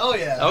breathe? Oh,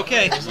 yeah.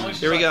 Okay,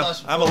 here we go.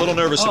 I'm a little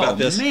nervous about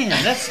this.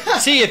 Man,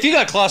 see, if you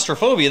got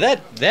claustrophobia,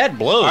 that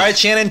blows. All right,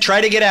 Shannon,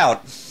 try to get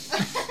out.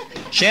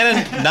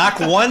 Shannon, knock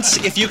once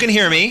if you can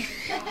hear me.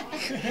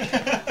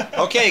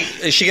 Okay,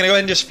 is she going to go ahead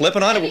and just flip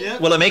it on?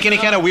 Will it make any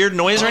kind of weird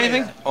noise or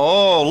anything?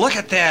 Oh, look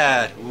at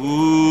that.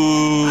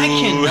 Ooh. I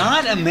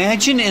cannot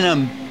imagine in a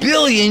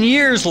billion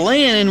years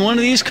laying in one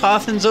of these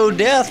coffins of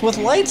death with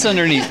lights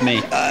underneath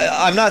me.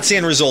 I'm not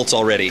seeing results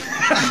already.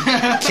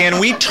 Can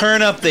we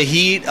turn up the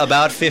heat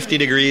about 50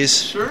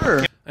 degrees?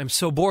 Sure. I'm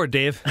so bored,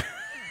 Dave.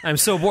 I'm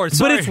so bored.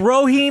 Sorry. But it's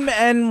Rohim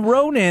and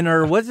Ronan,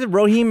 or what's it?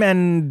 Rohim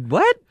and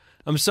what?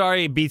 I'm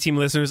sorry, B-Team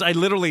listeners. I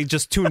literally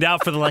just tuned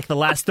out for the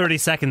last 30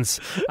 seconds.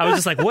 I was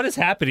just like, what is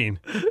happening?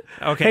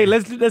 Okay. Hey,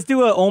 let's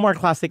do a Omar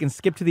classic and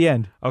skip to the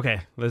end.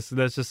 Okay, let's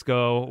just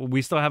go.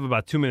 We still have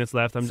about 2 minutes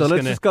left. Let's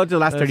just go to the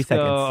last 30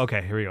 seconds.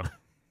 Okay, here we go.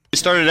 We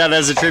started out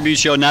as a tribute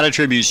show, not a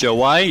tribute show.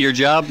 Why? Your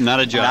job,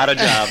 not a job. Not a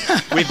job.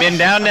 We've been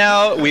down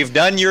now. We've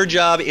done your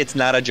job. It's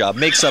not a job.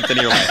 Make something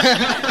of your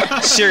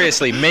life.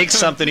 Seriously, make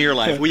something of your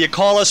life. Will you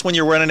call us when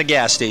you're running a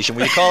gas station?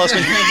 Will you call us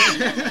when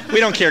we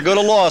don't care. Go to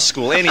law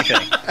school.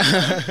 Anything.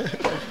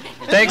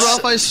 Thanks.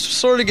 Ralph, I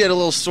sort of get a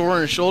little sore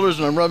in the shoulders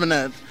when I'm rubbing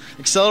that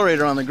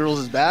accelerator on the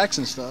girls' backs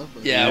and stuff.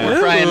 Yeah, we're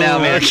crying now,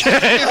 man.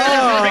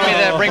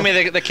 Bring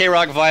me the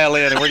K-Rock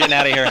violin, and we're getting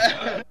out of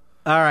here.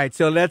 All right,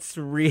 so let's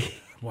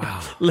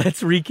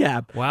Let's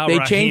recap. Wow, they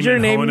Raheem changed their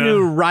and name Hona.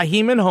 to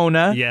Raheem and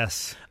Hona.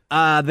 Yes.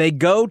 They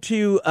go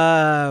to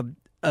a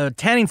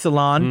tanning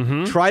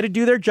salon, try to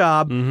do their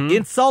job,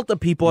 insult the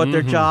people at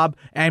their job,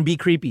 and be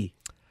creepy.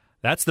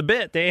 That's the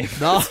bit, Dave.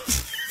 And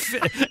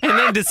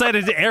then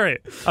decided to air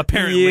it,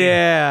 apparently.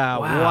 Yeah.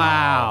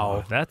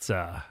 Wow. That's,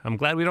 I'm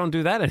glad we don't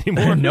do that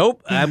anymore.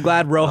 Nope. I'm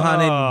glad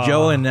Rohan and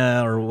Joe and,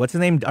 or what's his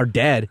name, are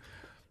dead.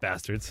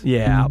 Bastards.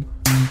 Yeah.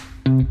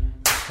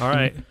 All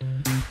right.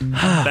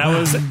 That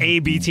was a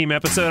B-Team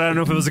episode. I don't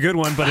know if it was a good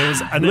one, but it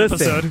was an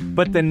episode.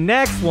 But the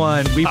next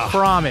one, we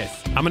promise.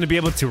 I'm going to be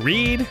able to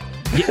read.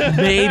 Yeah,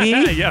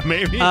 maybe. Yeah,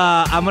 maybe.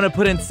 I'm going to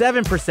put in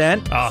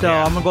 7%. So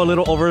I'm going to go a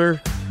little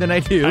over than I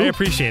do. I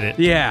appreciate it.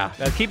 Yeah.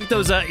 Keep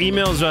those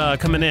emails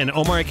coming in.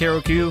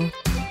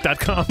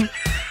 Omar@KROQ.com.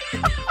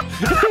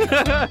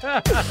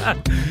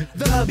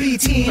 The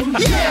B-Team,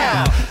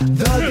 yeah!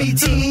 The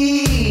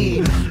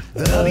B-Team!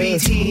 The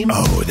B-Team.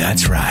 Oh,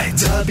 that's right.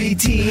 The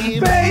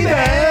B-Team,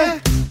 baby!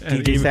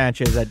 DJ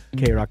Sanchez at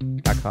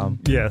kroq.com.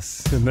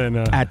 Yes. And then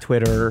at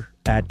Twitter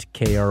at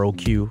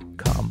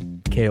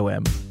KROQ.com.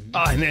 KOM.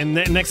 And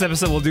next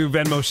episode we'll do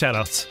Venmo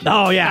shoutouts.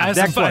 Oh yeah,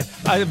 next one.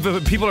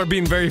 People are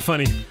being very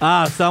funny.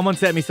 Someone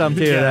sent me some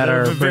too that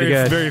are very pretty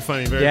good. Very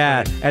funny. Very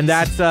funny. And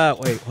that's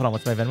wait, hold on,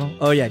 what's my Venmo?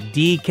 Oh yeah,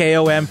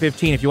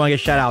 DKOM15 if you want to get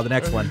shout out the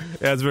next one.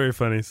 Yeah, it's very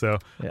funny. So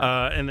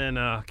and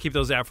then keep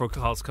those Afro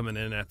calls coming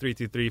in at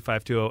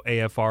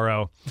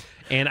 323-520-AFRO.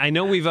 And I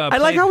know we've I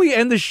like how we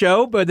end the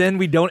show, but then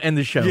we don't end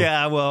the show.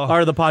 Yeah, well,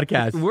 or the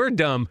podcast. We're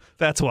dumb.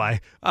 That's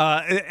why.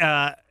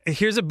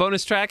 Here's a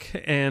bonus track,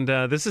 and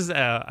this is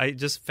I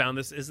just found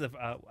this is the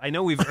I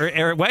know we've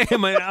why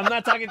am I'm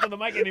not talking to the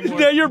mic anymore.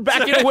 No, you're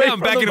backing away. I'm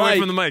backing away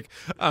from the mic.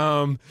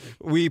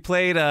 We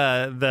played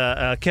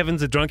the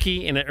Kevin's a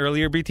Drunkee in an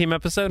earlier B-Team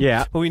episode.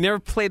 Yeah, but we never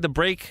played the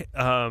break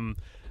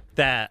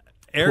that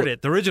aired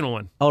it, the original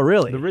one. Oh,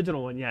 really? The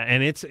original one, yeah.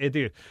 And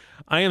dude,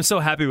 I am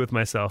so happy with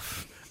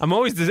myself. I'm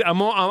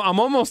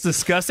almost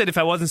disgusted if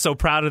I wasn't so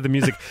proud of the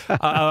music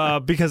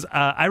because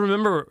I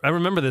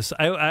remember this.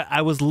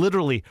 I was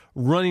literally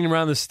running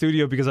around the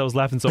studio because I was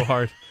laughing so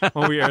hard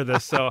when we aired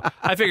this. So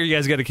I figure you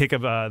guys got to kick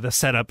up the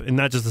setup and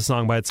not just the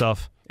song by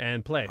itself.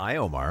 And play. Hi,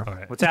 Omar. All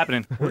right. What's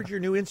happening? Where'd your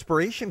new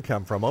inspiration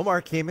come from? Omar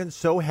came in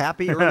so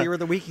happy earlier in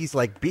the week. He's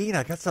like, Bean,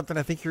 I got something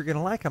I think you're going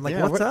to like. I'm like,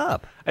 what's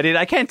up?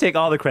 I can't take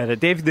all the credit.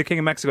 Dave, the King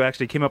of Mexico,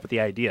 actually came up with the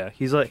idea.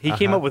 He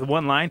came up with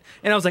one line,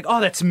 and I was like, oh,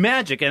 that's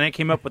magic, and I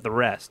came up with the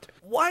rest.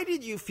 Why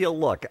did you feel,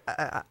 look,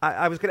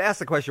 I was going to ask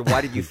the question,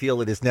 why did you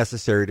feel it is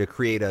necessary to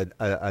create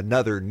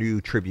another new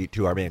tribute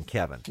to our man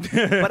Kevin?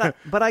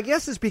 But I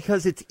guess it's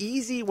because it's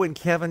easy when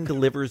Kevin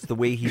delivers the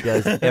way he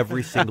does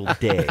every single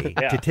day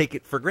to take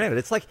it for granted.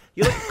 It's like,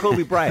 you look at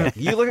Kobe Bryant.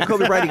 He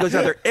goes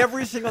out there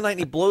every single night and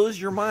he blows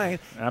your mind.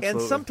 Absolutely.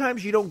 And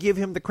sometimes you don't give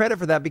him the credit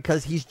for that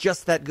because he's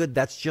just that good.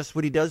 That's just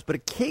what he does. But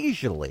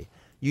occasionally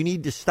you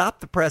need to stop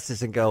the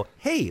presses and go,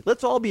 hey,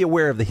 let's all be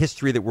aware of the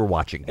history that we're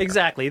watching here.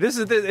 Exactly. This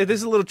is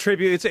a little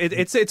tribute.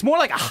 It's more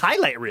like a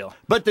hight reel.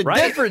 But the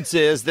difference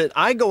is that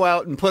I go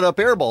out and put up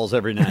air balls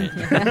every night.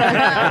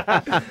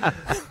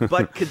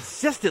 But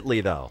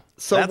consistently, though.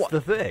 That's the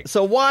thing.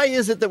 So why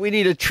is it that we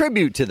need a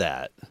tribute to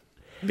that?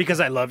 Because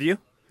I love you.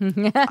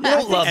 You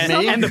don't love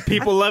me. And the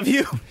people love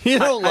you. You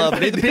don't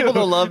love me. The people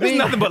don't love me. It's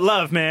nothing but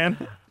love,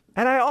 man.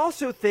 And I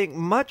also think,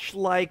 much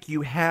like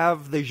you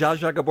have the Zsa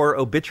Zsa Gabor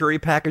obituary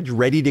package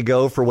ready to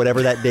go for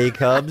whatever that day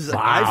comes,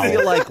 I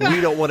feel like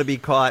we don't want to be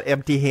caught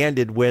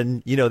empty-handed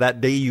when, that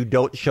day you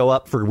don't show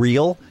up for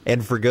real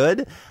and for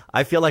good.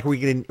 I feel like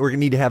we're gonna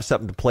need to have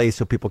something to play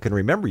so people can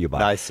remember you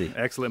by. I see.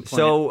 Excellent point.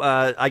 So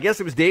I guess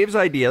it was Dave's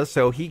idea.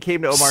 So he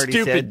came to Omar and he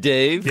said, Stupid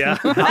Dave. Yeah.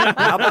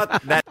 how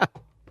about that?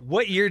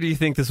 What year do you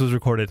think this was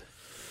recorded?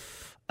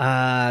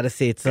 Let's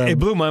see. It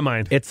blew my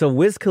mind. It's a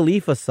Wiz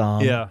Khalifa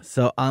song. Yeah.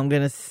 So I'm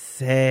gonna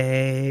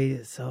say,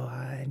 so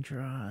I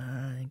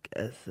drunk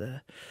as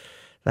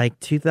like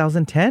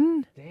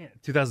 2010. Damn.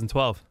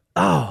 2012.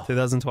 Oh,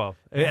 2012.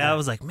 I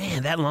was like,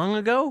 man, that long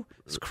ago?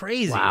 It's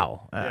crazy.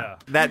 Wow. Yeah.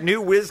 That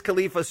new Wiz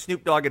Khalifa,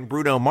 Snoop Dogg, and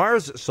Bruno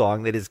Mars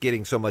song that is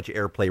getting so much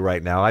airplay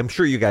right now. I'm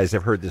sure you guys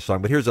have heard this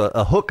song, but here's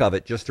a hook of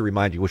it just to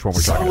remind you which one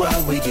we're talking about. So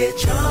what, we get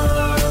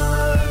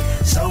drunk.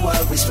 So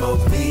what, we smoke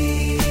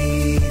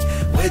weed.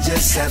 We're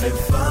just having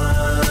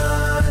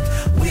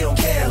fun. We don't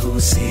care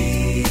who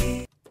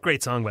sees.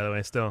 Great song, by the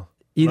way, still.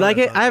 You Love like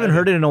that it? song. I haven't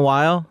heard it in a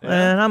while,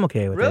 and I'm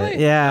okay with Really? it.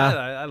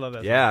 Yeah. I love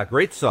that. Yeah,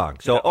 great song.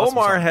 So Yeah, awesome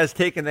Omar song. has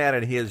taken that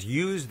and he has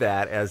used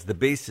that as the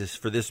basis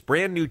for this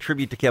brand new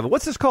tribute to Kevin.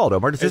 What's this called,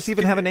 Omar? Does this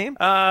even have a name?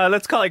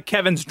 Let's call it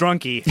Kevin's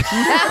Drunkee.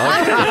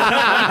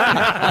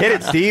 Hit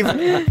it, Steve.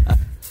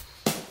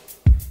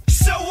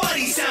 So what,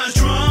 he sounds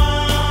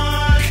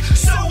drunk.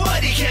 So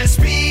what, he can't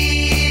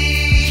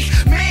speak.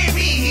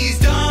 Maybe he's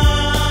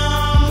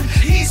dumb.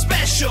 He's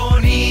special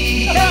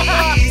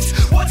needs.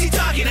 What's he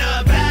talking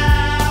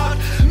about?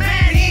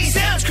 Man, he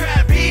sounds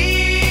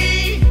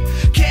crappy.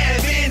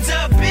 Kevin's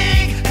a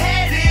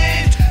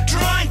big-headed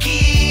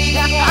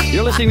drunkie.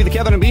 You're listening to the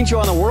Kevin and Bean Show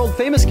on the world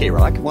famous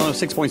K-Rock,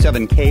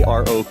 106.7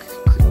 KRO.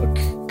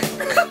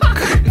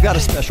 Got a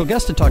special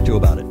guest to talk to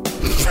about it.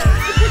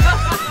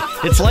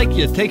 It's like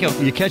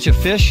you catch a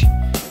fish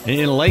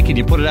in a lake and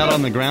you put it out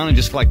on the ground and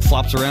just like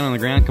flops around on the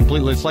ground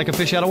completely. It's like a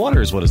fish out of water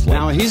is what it's like.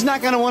 Now, he's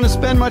not going to want to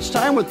spend much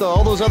time with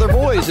all those other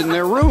boys in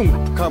their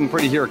room come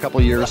pretty here a couple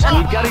of years.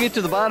 We've got to get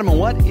to the bottom of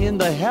what in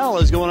the hell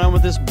is going on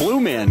with this Blue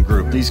Man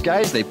group. These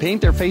guys, they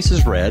paint their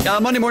faces red.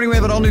 Monday morning, we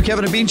have an all-new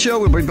Kevin and Bean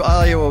Show.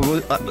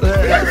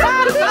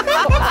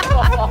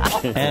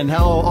 And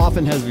how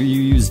often have you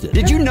used it?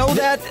 Did you know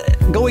that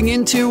going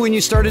into when you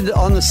started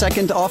on the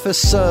second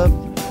office,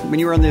 when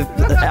you were on the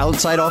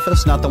outside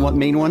office, not the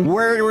main one?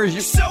 Where was you?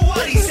 So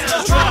what, he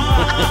sounds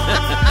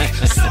drunk.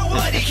 So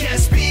what, he can't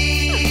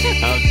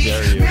speak. How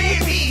dare you.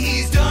 Maybe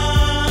he's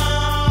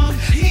dumb.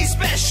 He's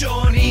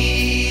special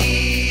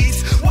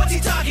needs. What's he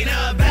talking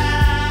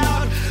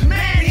about?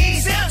 Man, he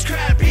sounds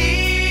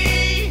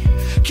crappy.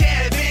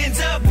 Kevin's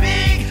a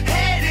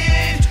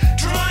big-headed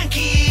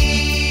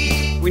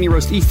drunkie. When you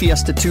roast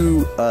E-Fiesta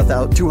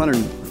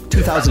 2007.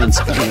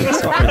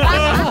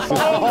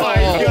 Oh my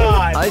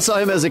God. I saw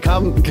him as a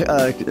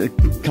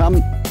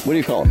what do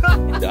you call him?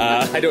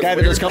 I don't Guy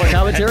that does color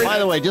commentary. By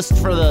the way, just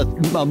for the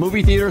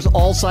movie theaters,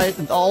 all do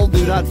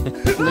not.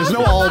 There's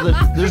no all.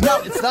 There's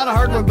not. It's not a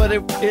hard one, but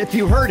if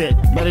you heard it,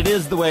 but it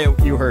is the way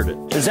you heard it.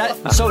 Is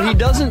that so? He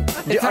doesn't.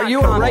 Are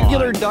you a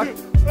regular Duck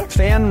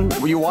fan?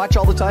 You watch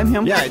all the time?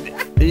 Him? Yeah,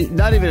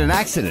 not even an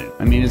accident.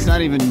 I mean, it's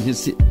not even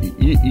his. You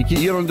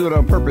don't do it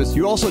on purpose.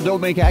 You also don't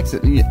make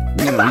accidents. You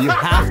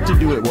have to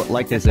do it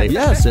like they say.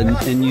 Yes,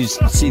 and you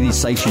see these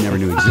sites you never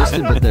knew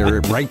existed, but they're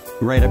right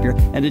up here,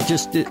 and it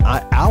just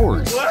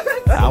hours. But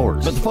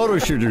the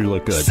photos sure do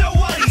look good. So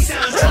what, he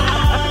sounds drunk.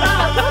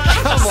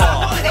 Come So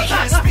on. what, he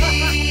can't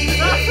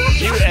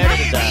speak. You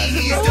edited that.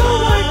 Maybe he's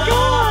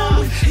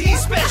dumb. He's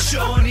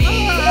special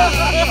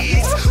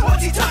needs.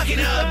 What's he talking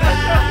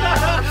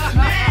about?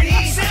 Man,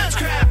 he sounds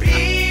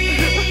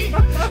crappy.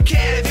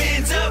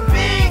 Kevin's a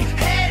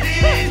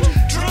big-headed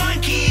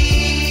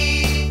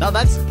drunkie. Now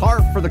that's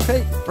par for the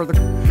cake. Who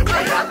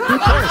cares?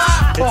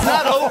 It's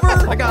not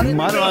over. I got it.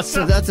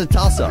 That's a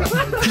toss-up. And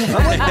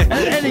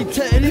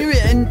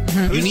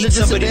who's the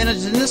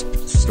disadvantage in this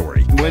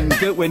story? When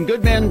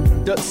good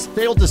men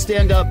failed to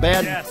stand up,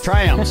 bad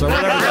triumphs or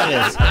whatever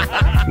that is.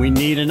 We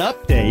need an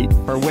update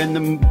for when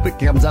it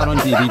comes out on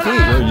DVD.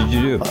 What did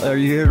you do? Are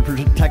you here to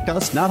protect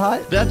us? Not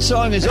hot? That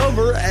song is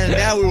over, and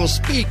now we will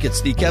speak.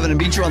 It's the Kevin and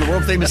Bean Show on the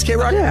world famous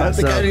K-Rock. Yeah, I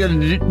think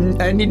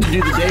I need to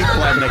do the Dave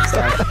plan next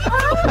time.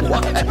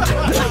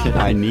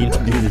 I need to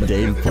do the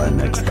Dave plan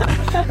next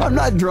time. I'm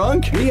not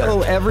drunk. We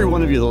owe every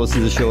one of you that listen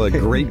to the show a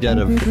great debt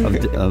of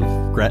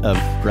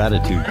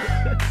gratitude.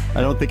 I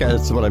don't think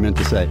that's what I meant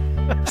to say.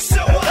 So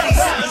what, he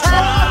sounds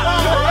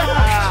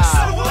drunk.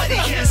 So what, he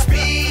can't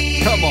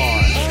speak. Come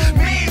on.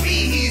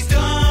 Maybe he's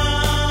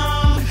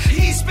dumb.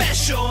 He's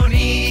special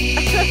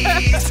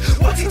needs.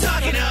 What's he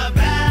talking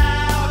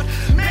about?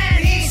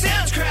 Man, he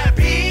sounds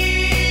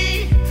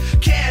crappy.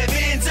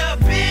 Kevin's a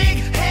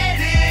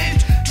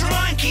big-headed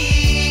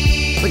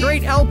drunkie. The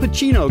great Al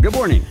Pacino. Good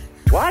morning.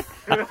 What?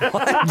 I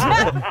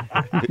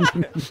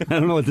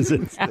don't know what this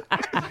is.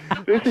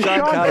 This is Sean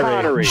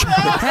Connery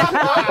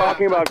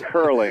talking about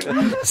curling.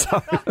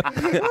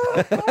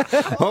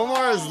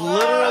 Omar is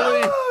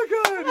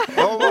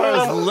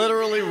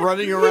literally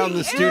running around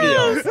the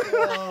studio.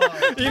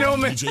 You know,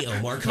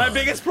 my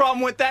biggest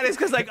problem with that is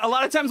because, like, a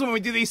lot of times when we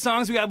do these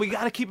songs, we got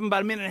to keep them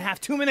about a minute and a half,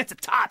 2 minutes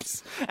at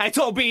tops. And I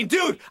told Bean,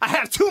 dude, I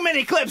have too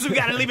many clips. We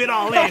got to leave it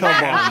all in. Come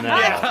on now.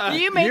 Yeah.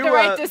 You made the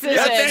right decision.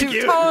 Yeah, thank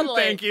you.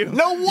 Totally. Thank you.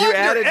 No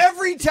wonder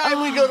every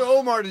time we go to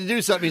Omar to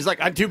do something, he's like,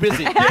 I'm too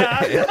busy. No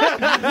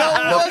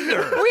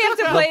wonder. We have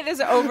to play this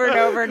over and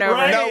over and over.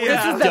 Right,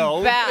 This is the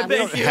don't. best. We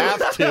don't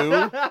have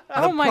to.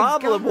 The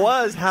problem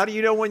was, how do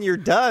you know when you're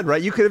done,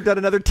 right? You could have done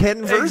another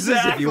 10 verses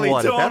if you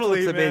wanted.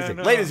 Totally, That's what's amazing.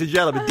 man. Ladies and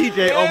gentlemen,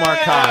 DJ Omar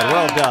Khan.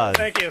 Well done.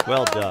 Thank you.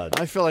 Well done.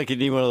 I feel like you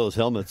need one of those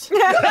helmets.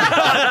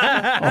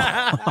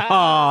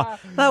 Aw,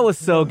 that was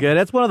so good.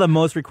 That's one of the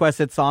most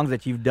requested songs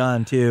that you've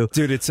done, too.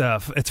 Dude, it's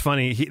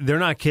funny. They're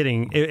not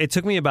kidding. It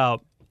took me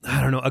about, I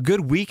don't know, a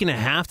good week and a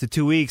half to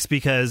 2 weeks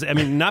because, I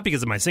mean, not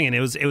because of my singing. It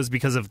was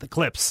because of the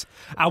clips.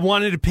 I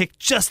wanted to pick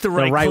just the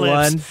right clips.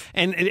 ones.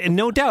 And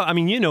no doubt, I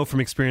mean, you know from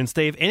experience,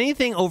 Dave,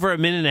 anything over a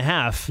minute and a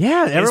half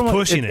everyone, is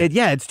pushing it.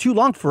 Yeah, it's too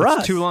long for us.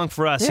 It's too long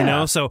for us, you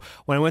know? So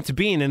when I went to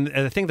Bean, and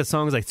I think the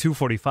song was like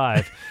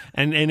 2:45,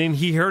 and then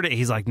he heard it,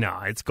 he's like,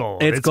 nah, it's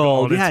gold. It's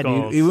gold. Yeah, it's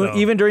gold. dude. So-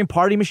 Even during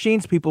party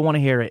machines, people want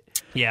to hear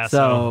it. Yeah,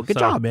 So, good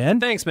job, man.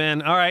 Thanks,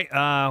 man. All right,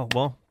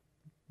 well,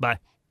 bye.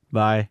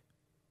 Bye.